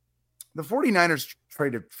 The 49ers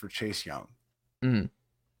traded for Chase Young.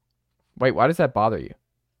 Wait, why does that bother you?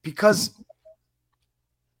 Because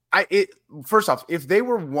first off, if they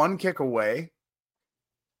were 1 kick away,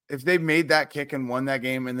 if they made that kick and won that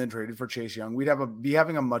game and then traded for Chase Young, we'd be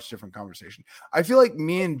having a much different conversation. I feel like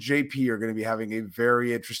me and JP are going to be having a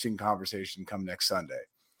very interesting conversation come next Sunday.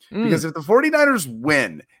 Because if the 49ers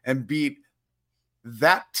win and beat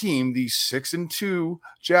that team, the 6-2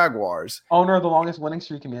 Jaguars, owner of the longest winning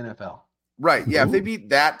streak in the NFL. Right. Yeah. If they beat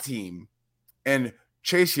that team and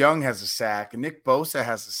Chase Young has a sack and Nick Bosa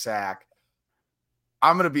has a sack,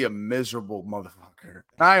 I'm going to be a miserable motherfucker.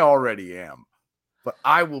 And I already am. But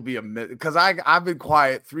I will be because I've been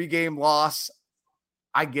quiet. 3-game loss.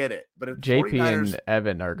 I get it. But if JP and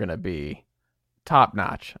Evan are going to be top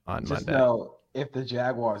notch on Monday. Know, if the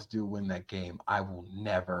Jaguars do win that game, I will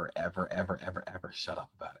never, ever, ever, ever, ever shut up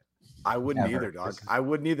about it. I wouldn't either, dog. I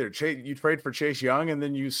wouldn't either. You trade for Chase Young and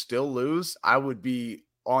then you still lose. I would be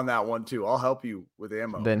on that one too. I'll help you with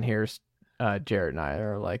ammo. Then here's Jarrett and I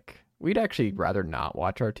are like, we'd actually rather not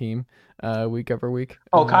watch our team week over week.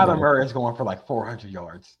 Oh, Kyler Murray is going for like 400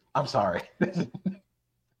 yards. I'm sorry.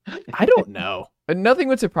 I don't know. Nothing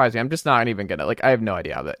would surprise me. I'm just not even gonna I have no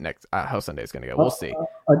idea how that next how Sunday is gonna go. We'll see.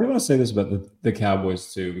 I do want to say this about the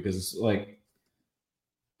Cowboys too, because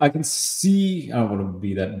I can see. I don't want to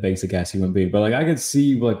be that basic ass human being, but I can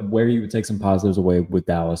see where you would take some positives away with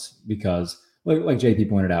Dallas, because like JP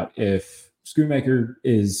pointed out, if Schoonmaker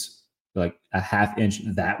is a half inch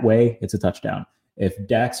that way, it's a touchdown. If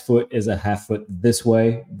Dak's foot is a half foot this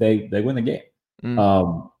way, they win the game.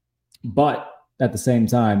 But at the same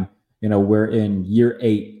time, we're in year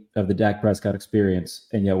 8 of the Dak Prescott experience,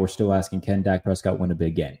 and yet we're still asking, can Dak Prescott win a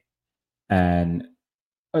big game? And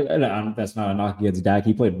that's not a knock against Dak.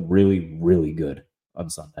 He played really, really good on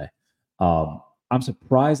Sunday. I'm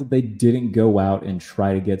surprised that they didn't go out and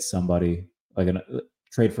try to get somebody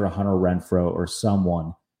trade for a Hunter Renfrow or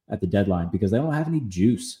someone at the deadline, because they don't have any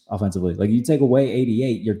juice offensively. You take away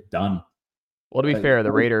 88, you're done. Well, to be fair,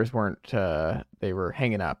 the Raiders weren't. They were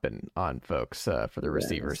hanging up on folks for the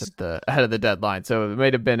receivers ahead of the deadline, so it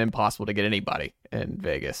might have been impossible to get anybody in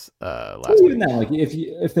Vegas last week. Even then,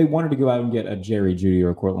 if they wanted to go out and get a Jerry Jeudy or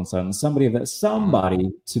a Cortland Sutton, somebody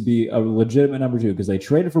to be a legitimate number 2, because they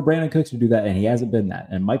traded for Brandon Cooks to do that, and he hasn't been that,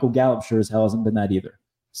 and Michael Gallup sure as hell hasn't been that either.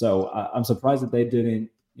 So I'm surprised that they didn't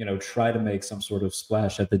try to make some sort of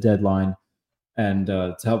splash at the deadline and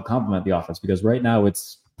to help complement the offense, because right now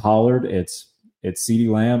it's Pollard, it's CeeDee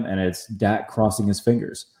Lamb, and it's Dak crossing his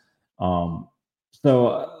fingers. So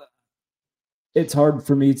it's hard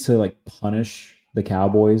for me to like punish the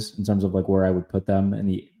Cowboys in terms of like where I would put them in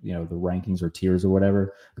the the rankings or tiers or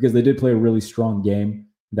whatever, because they did play a really strong game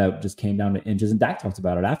that just came down to inches. And Dak talked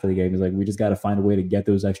about it after the game. He's like, we just got to find a way to get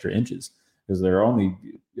those extra inches because they're only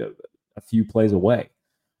a few plays away.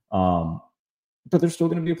 But they're still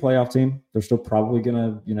going to be a playoff team. They're still probably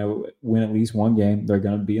going to, win at least one game. They're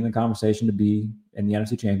going to be in the conversation to be in the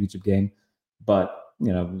NFC Championship game. But,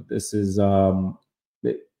 this is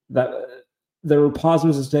that there are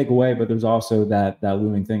positives to take away, but there's also that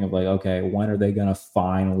looming thing of like, okay, when are they going to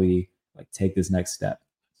finally like take this next step?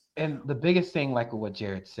 And the biggest thing, like what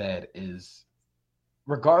Jarrett said, is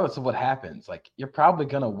regardless of what happens, like you're probably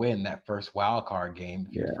going to win that first wild card game.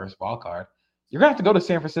 If you're the first wild card, you're going to have to go to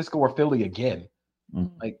San Francisco or Philly again.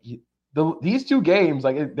 Mm-hmm. Like these two games,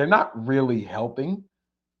 like they're not really helping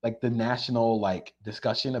like the national like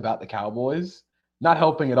discussion about the Cowboys, not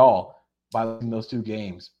helping at all by losing those two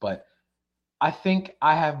games. But I think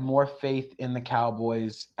I have more faith in the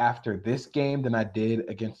Cowboys after this game than I did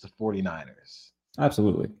against the 49ers.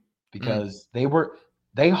 Absolutely. Because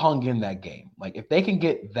they hung in that game. Like if they can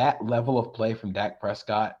get that level of play from Dak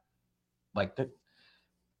Prescott, like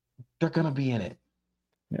they're going to be in it.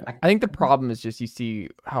 Yeah. I think the problem is just you see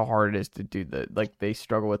how hard it is to do they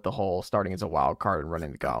struggle with the whole starting as a wild card and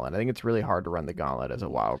running the gauntlet. I think it's really hard to run the gauntlet as a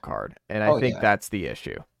wild card. And I think that's the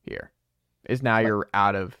issue here is now you're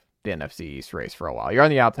out of the NFC East race for a while. You're on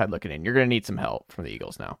the outside looking in. You're going to need some help from the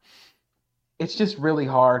Eagles now. It's just really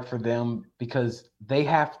hard for them because they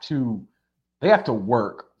have to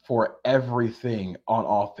work for everything on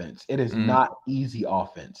offense. It is not easy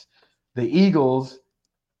offense. The Eagles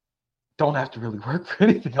don't have to really work for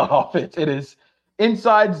anything on offense. It is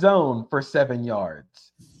inside zone for 7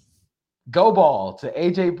 yards. Go ball to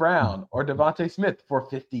A.J. Brown or Devontae Smith for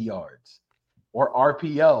 50 yards or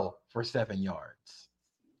RPO for 7 yards.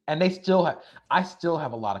 And I still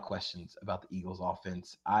have a lot of questions about the Eagles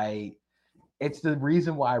offense. It's the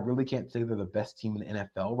reason why I really can't say they're the best team in the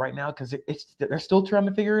NFL right now because they're still trying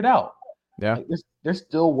to figure it out. Yeah, like they're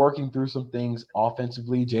still working through some things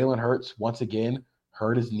offensively. Jalen Hurts once again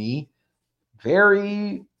hurt his knee.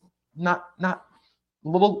 Very not a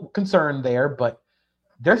little concerned there, but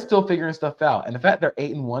they're still figuring stuff out. And the fact they're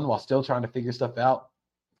 8-1 while still trying to figure stuff out,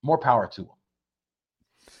 more power to them.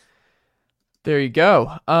 There you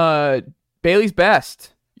go. Bailey's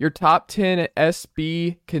Best. Your top 10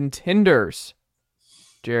 SB contenders,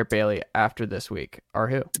 Jarrett Bailey, after this week are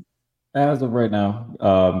who? As of right now,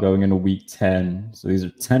 going into week 10. So these are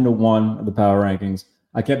 10-1 of the power rankings.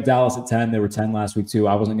 I kept Dallas at 10. They were 10 last week too.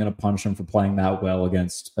 I wasn't going to punish them for playing that well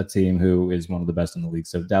against a team who is one of the best in the league.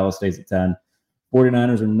 So Dallas stays at 10.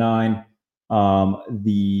 49ers are 9.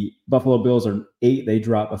 The Buffalo Bills are 8. They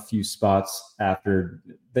drop a few spots after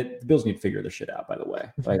the Bills need to figure their shit out, by the way.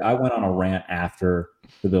 Like I went on a rant after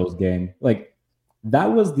the Bills game. Like that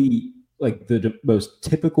was the most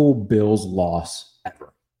typical Bills loss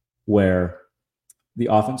ever, where the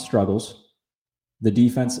offense struggles. The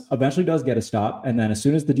defense eventually does get a stop. And then as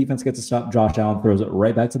soon as the defense gets a stop, Josh Allen throws it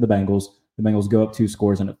right back to the Bengals. The Bengals go up 2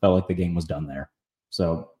 scores and it felt like the game was done there.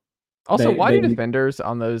 So also, why do defenders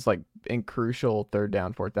on those like in crucial 3rd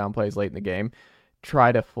down, 4th down plays late in the game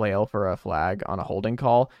try to flail for a flag on a holding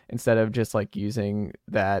call instead of just like using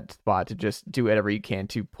that spot to just do whatever you can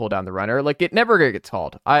to pull down the runner? Like it never gets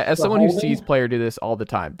called. As someone who sees player do this all the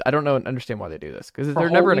time, I don't understand why they do this because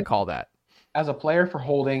they're never going to call that. As a player for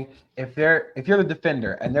holding, if you're the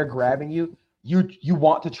defender and they're grabbing you, you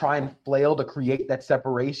want to try and flail to create that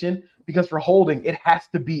separation because for holding, it has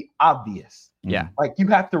to be obvious. Yeah. Like you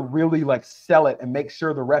have to really like sell it and make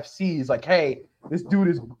sure the ref sees like, hey, this dude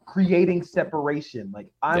is creating separation. Like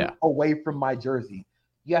I'm away from my jersey.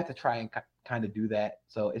 You have to try and kind of do that.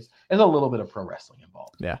 So it's a little bit of pro wrestling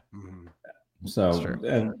involved. Yeah. Mm-hmm. So,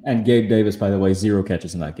 and Gabe Davis, by the way, 0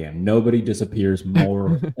 catches in that game. Nobody disappears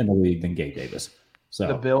more in the league than Gabe Davis. So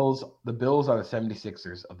the Bills are the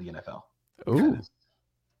 76ers of the NFL. Ooh.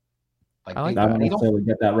 Like I don't necessarily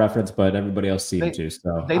get that reference, but everybody else seems to.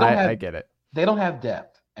 So I get it. They don't have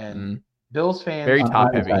depth, and Bills fans very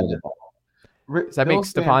top heavy. Does that make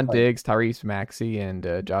Stephon Diggs, Tyrese Maxey, and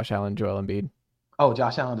Josh Allen, Joel Embiid? Oh,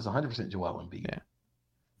 Josh Allen is 100% Joel Embiid. Yeah,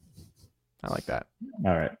 I like that.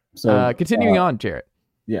 All right. So continuing on, Jarrett.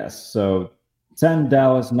 Yes. So 10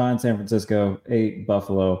 Dallas, 9 San Francisco, 8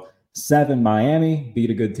 Buffalo, 7 Miami. Beat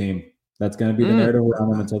a good team. That's going to be the narrative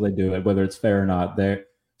around them until they do it, whether it's fair or not.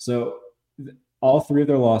 So All three of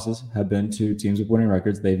their losses have been to teams with winning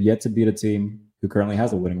records. They've yet to beat a team who currently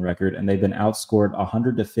has a winning record, and they've been outscored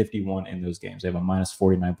 100-51 in those games. They have a minus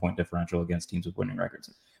 49-point differential against teams with winning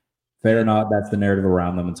records. Fair or not, that's the narrative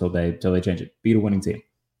around them until they change it. Beat a winning team.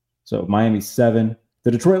 So Miami's 7. The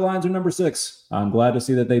Detroit Lions are number 6. I'm glad to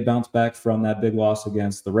see that they bounced back from that big loss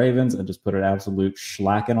against the Ravens and just put an absolute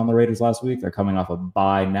schlacking on the Raiders last week. They're coming off a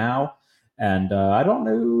bye now. And I don't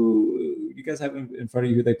know, you guys have in front of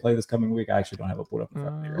you who they play this coming week? I actually don't have it put up in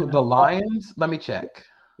front of me right now. The Lions? Let me check.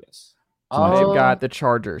 Yes. They've got the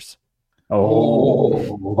Chargers. That's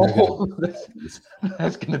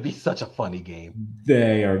going to be such a funny game.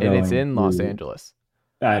 They are going and it's in Los Angeles.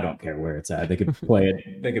 I don't care where it's at. They could play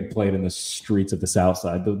it. They could play it in the streets of the South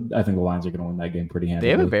Side. I think the Lions are going to win that game pretty handily.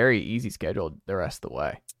 They have a very easy schedule the rest of the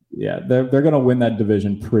way. Yeah, they're going to win that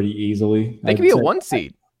division pretty easily. They could be a 1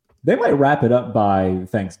 seed. They might wrap it up by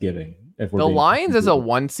Thanksgiving. If we're the Lions as a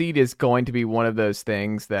 1 seed is going to be one of those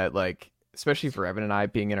things that, like, especially for Evan and I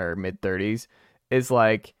being in our mid-30s, is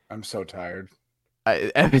like... I'm so tired.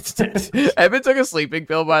 Evan took a sleeping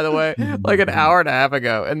pill, by the way, like an hour and a half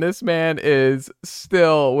ago, and this man is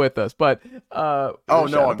still with us. But no,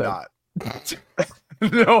 I'm not.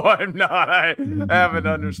 No, I'm not. I haven't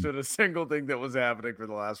understood a single thing that was happening for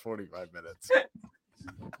the last 45 minutes.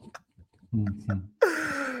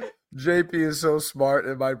 JP is so smart,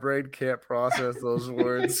 and my brain can't process those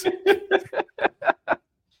words.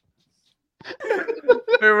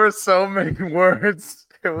 There were so many words.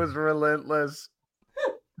 It was relentless.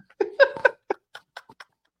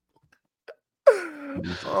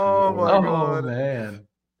 Oh my god, man!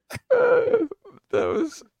 That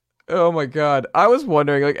was. Oh my god! I was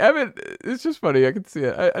wondering, like, Evan. It's just funny. I can see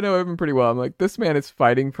it. I know Evan pretty well. I'm like, this man is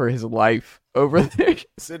fighting for his life over there.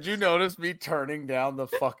 Did you notice me turning down the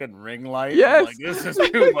fucking ring light? Yes. Like, this is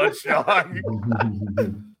too much, dog.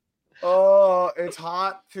 Oh, it's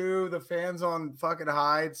hot too. The fans on fucking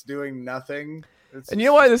Hides doing nothing. And you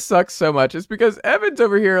know why this sucks so much? It's because Evan's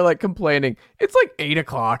over here like complaining. It's like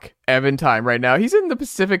 8:00 Evan time right now. He's in the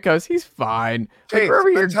Pacific Coast. He's fine. Like, we're over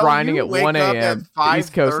here grinding at 1 a.m.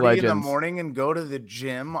 East Coast legends. In the morning and go to the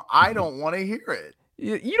gym. I don't want to hear it.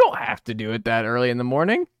 You don't have to do it that early in the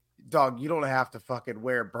morning. Dog, you don't have to fucking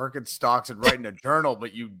wear Birkenstocks and write in a journal,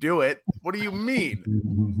 but you do it. What do you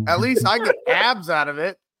mean? At least I get abs out of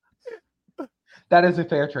it. That is a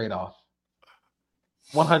fair trade-off.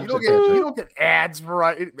 100%. You don't get abs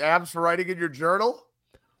for writing in your journal?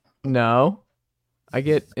 No. I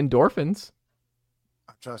get endorphins.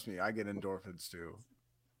 Trust me, I get endorphins too.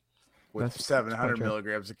 With 700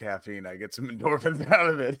 milligrams of caffeine, I get some endorphins out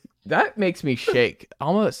of it. That makes me shake.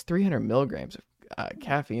 Almost 300 milligrams of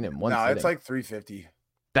caffeine in one sitting. No, it's like 350.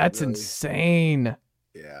 That's really insane.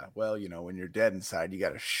 Yeah, well, when you're dead inside, you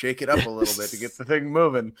got to shake it up a little bit to get the thing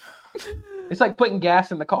moving. It's like putting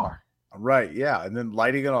gas in the car. Right, yeah, and then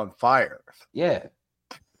lighting it on fire. Yeah.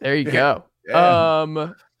 There you go. Yeah.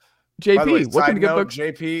 JP, way, what can you get books?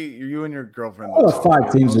 JP, you and your girlfriend. Oh,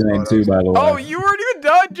 5 teams your name too, by the way. Oh, you weren't even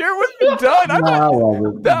done. Jarrett wasn't even done. I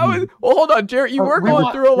thought that was. Well, hold on, Jarrett. You were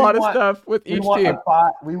going through a lot of stuff with each team.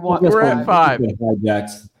 We're at 5.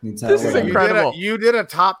 This is incredible. You did a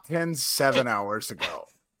top 10 7 hours ago.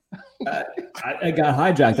 I got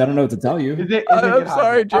hijacked. I don't know what to tell you. I'm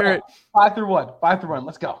sorry, Jarrett. 5 through 1. 5 through 1.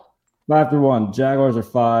 Let's go. 5 through 1. Jaguars are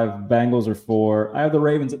 5. Bengals are 4. I have the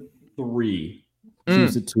Ravens at 3.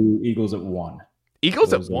 Chiefs at 2. Eagles at 1.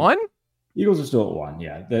 Eagles at 1? Eagles are still at 1.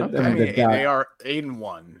 Yeah, they are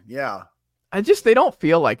 8-1. Yeah. They don't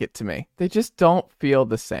feel like it to me. They just don't feel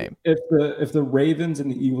the same. If the Ravens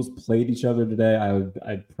and the Eagles played each other today,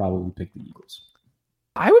 I'd probably pick the Eagles.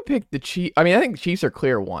 I would pick the Chiefs. I mean, I think the Chiefs are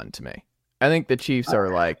clear 1 to me. I think the Chiefs are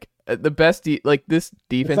like the best. This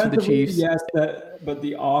defense of the Chiefs. Yes, but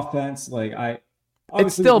the offense,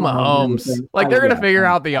 it's still Mahomes. They're going to figure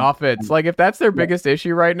out the offense. If that's their biggest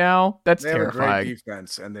issue right now, that's terrifying. Have a great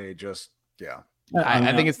defense, and they just, yeah.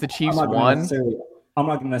 I think it's the Chiefs 1. I'm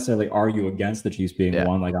not going to necessarily argue against the Chiefs being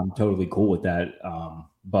 1. I'm totally cool with that.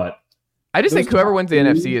 But I just think whoever wins the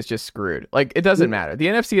NFC is just screwed. It doesn't matter. The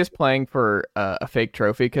NFC is playing for a fake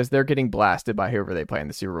trophy because they're getting blasted by whoever they play in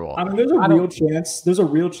the Super Bowl. I mean, there's a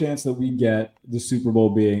real chance that we get the Super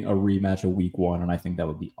Bowl being a rematch of Week 1, and I think that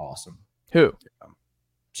would be awesome. Who?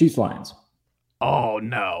 Chiefs Lions. Oh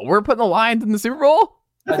no, we're putting the Lions in the Super Bowl.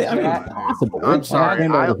 I mean, it's possible. I'm sorry,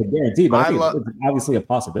 it's a guarantee, but I think it's obviously a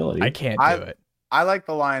possibility. I can't do it. I like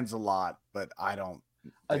the Lions a lot, but I don't.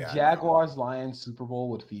 Jaguars-Lions Super Bowl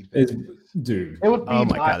would feed. Dude, it would. Oh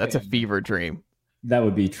my god, that's a fever dream. That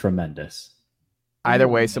would be tremendous. Either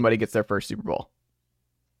way, somebody gets their first Super Bowl.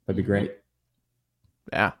 That'd be great.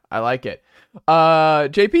 Yeah, I like it.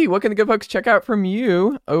 JP, what can the good folks check out from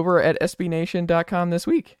you over at sbnation.com this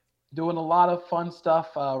week? Doing a lot of fun stuff.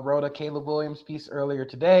 Wrote a Caleb Williams piece earlier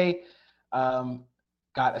today.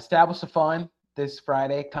 Got Established a Fun this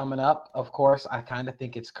Friday coming up. Of course, I kind of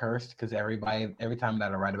think it's cursed because every time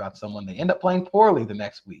that I write about someone, they end up playing poorly the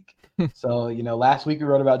next week. So, last week we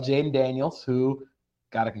wrote about Jaden Daniels, who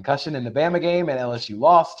got a concussion in the Bama game and LSU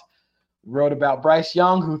lost. Wrote about Bryce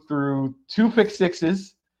Young, who threw 2 pick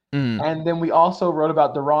sixes. And then we also wrote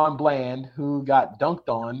about Deron Bland, who got dunked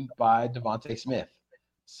on by Devontae Smith.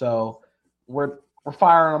 So we're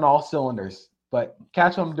firing on all cylinders. But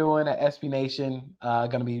catch what I'm doing at SB Nation.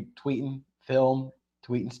 Going to be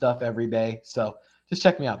tweeting stuff every day. So just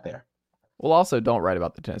check me out there. Well, also don't write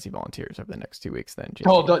about the Tennessee Volunteers over the next 2 weeks then, JP.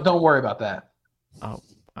 Oh, don't worry about that. Oh,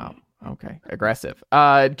 okay. Aggressive.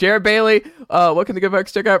 Jarrett Bailey, what can the good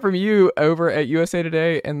folks check out from you over at USA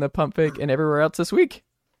Today and the Pump Fake and everywhere else this week?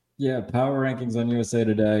 Yeah, power rankings on USA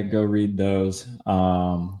Today. Go read those.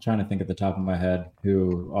 Trying to think at the top of my head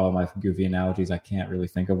who all my goofy analogies. I can't really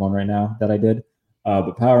think of one right now that I did.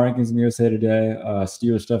 But power rankings in USA Today.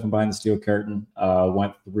 Steelers stuff and behind the steel curtain.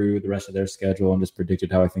 Went through the rest of their schedule and just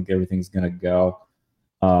predicted how I think everything's gonna go.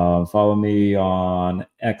 Follow me on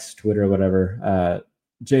X, Twitter, whatever.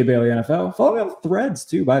 J Bailey NFL. Follow me on Threads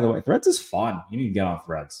too. By the way, Threads is fun. You need to get on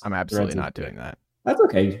Threads. I'm absolutely not doing that. That's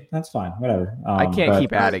okay. That's fine. Whatever. I can't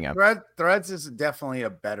keep adding them. Threads is definitely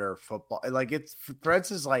a better football.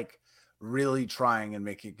 Threads is like really trying and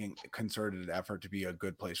making a concerted effort to be a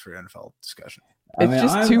good place for NFL discussion.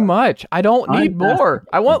 It's too much. I don't need more.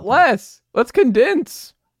 I want less. Let's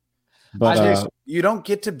condense. But you don't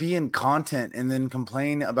get to be in content and then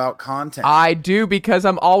complain about content. I do, because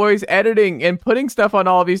I'm always editing and putting stuff on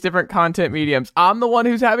all of these different content mediums. I'm the one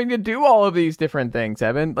who's having to do all of these different things,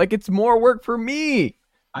 Evan. Like, it's more work for me.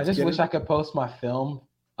 I just wish I could post my film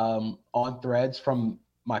on Threads from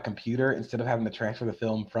my computer instead of having to transfer the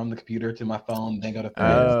film from the computer to my phone, then go to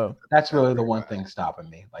Threads. Oh. That's really the one thing stopping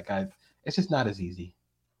me. It's just not as easy.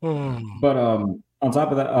 But on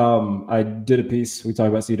top of that, I did a piece. We talked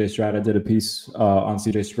about CJ Stroud. I did a piece on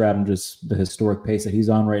CJ Stroud and just the historic pace that he's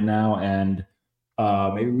on right now. And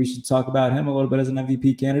maybe we should talk about him a little bit as an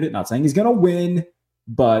MVP candidate. Not saying he's going to win,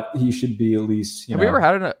 but he should be at least, Have we ever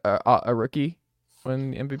had a rookie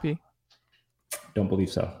win MVP? Don't believe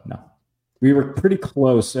so. No. We were pretty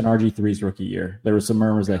close in RG3's rookie year. There were some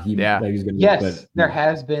murmurs that he was going to Yes, but there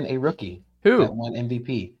has been a rookie who that won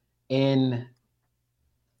MVP in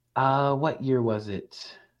what year was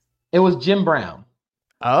it? It was Jim Brown.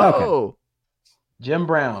 Oh. Okay. Jim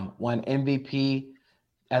Brown won MVP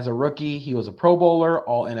as a rookie. He was a Pro Bowler,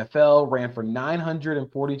 all NFL, ran for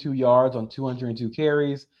 942 yards on 202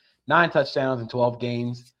 carries, 9 touchdowns in 12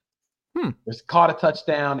 games. Was caught a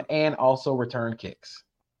touchdown and also returned kicks.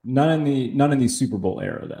 None in the Super Bowl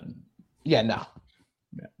era then. Yeah, no.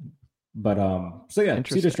 Yeah. But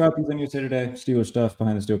CJ Stroud on USA Today, Steelers stuff,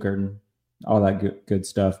 behind the steel curtain, all that good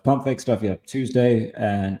stuff. Pump Fake stuff, Tuesday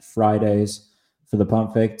and Fridays for the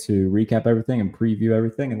Pump Fake to recap everything and preview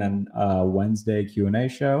everything, and then Wednesday Q&A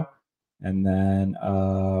show, and then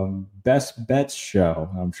Best Bets show.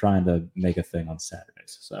 I'm trying to make a thing on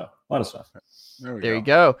Saturdays, so a lot of stuff. There you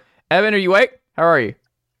go. Evan, are you awake? How are you?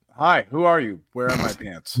 Hi, who are you? Where are my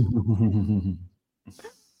pants?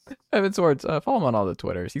 Evan Sowards, follow him on all the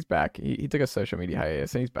Twitters. He's back. He took a social media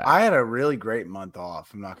hiatus, and he's back. I had a really great month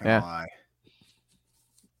off. I'm not going to lie.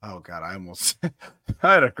 Oh, God, I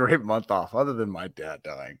had a great month off other than my dad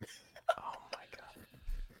dying. Oh, my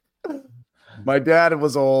God. My dad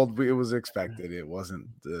was old. It was expected. It wasn't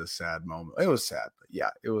the sad moment. It was sad, but yeah,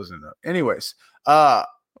 it wasn't. Anyways,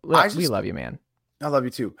 we love you, man. I love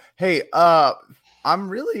you too. Hey, I'm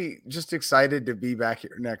really just excited to be back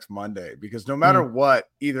here next Monday because no matter what,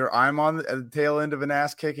 either I'm on the tail end of an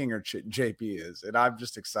ass kicking or JP is, and I'm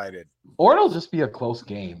just excited. Or it'll just be a close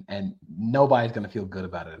game and nobody's going to feel good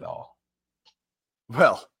about it at all.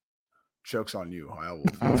 Well, joke's on you. I will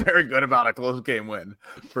feel very good about a close game win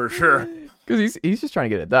for sure. Because he's just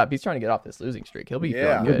trying to get it up. He's trying to get off this losing streak. He'll be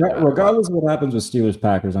feeling good. Regardless of what happens with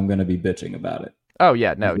Steelers-Packers, I'm going to be bitching about it. Oh,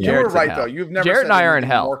 yeah, no. You were right, though. You've never Jarrett said and I are in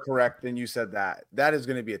hell. More correct than you said that. That is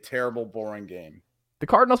going to be a terrible, boring game. The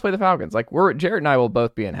Cardinals play the Falcons. Jarrett and I will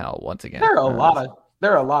both be in hell once again. There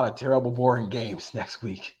are a lot of terrible, boring games next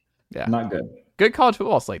week. Yeah. Not good. Good college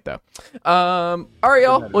football slate, though. All right,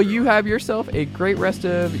 y'all. Well, you have yourself a great rest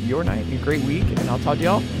of your night, a great week, and I'll talk to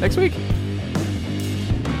y'all next week.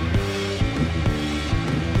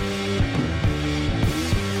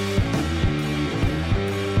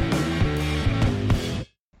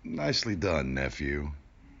 Nicely done, nephew.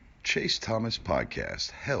 Chase Thomas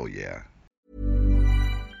Podcast. Hell yeah.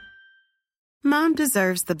 Mom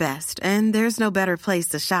deserves the best, and there's no better place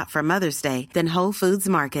to shop for Mother's Day than Whole Foods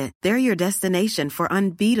Market. They're your destination for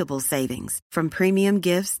unbeatable savings, from premium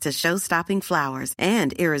gifts to show-stopping flowers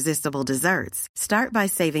and irresistible desserts. Start by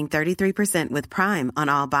saving 33% with Prime on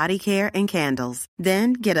all body care and candles.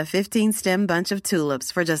 Then get a 15-stem bunch of tulips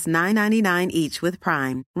for just $9.99 each with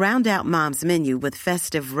Prime. Round out Mom's menu with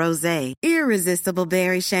festive rosé, irresistible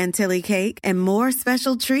berry chantilly cake, and more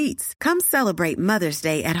special treats. Come celebrate Mother's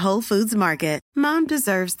Day at Whole Foods Market. Mom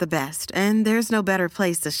deserves the best, and there's no better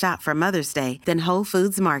place to shop for Mother's Day than Whole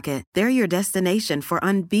Foods Market. They're your destination for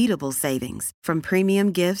unbeatable savings, from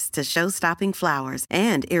premium gifts to show-stopping flowers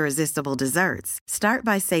and irresistible desserts. Start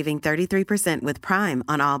by saving 33% with Prime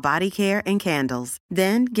on all body care and candles.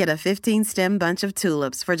 Then get a 15-stem bunch of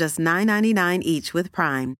tulips for just $9.99 each with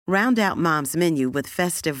Prime. Round out Mom's menu with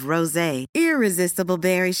festive rosé, irresistible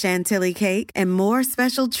berry chantilly cake, and more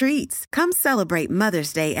special treats. Come celebrate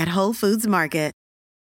Mother's Day at Whole Foods Market.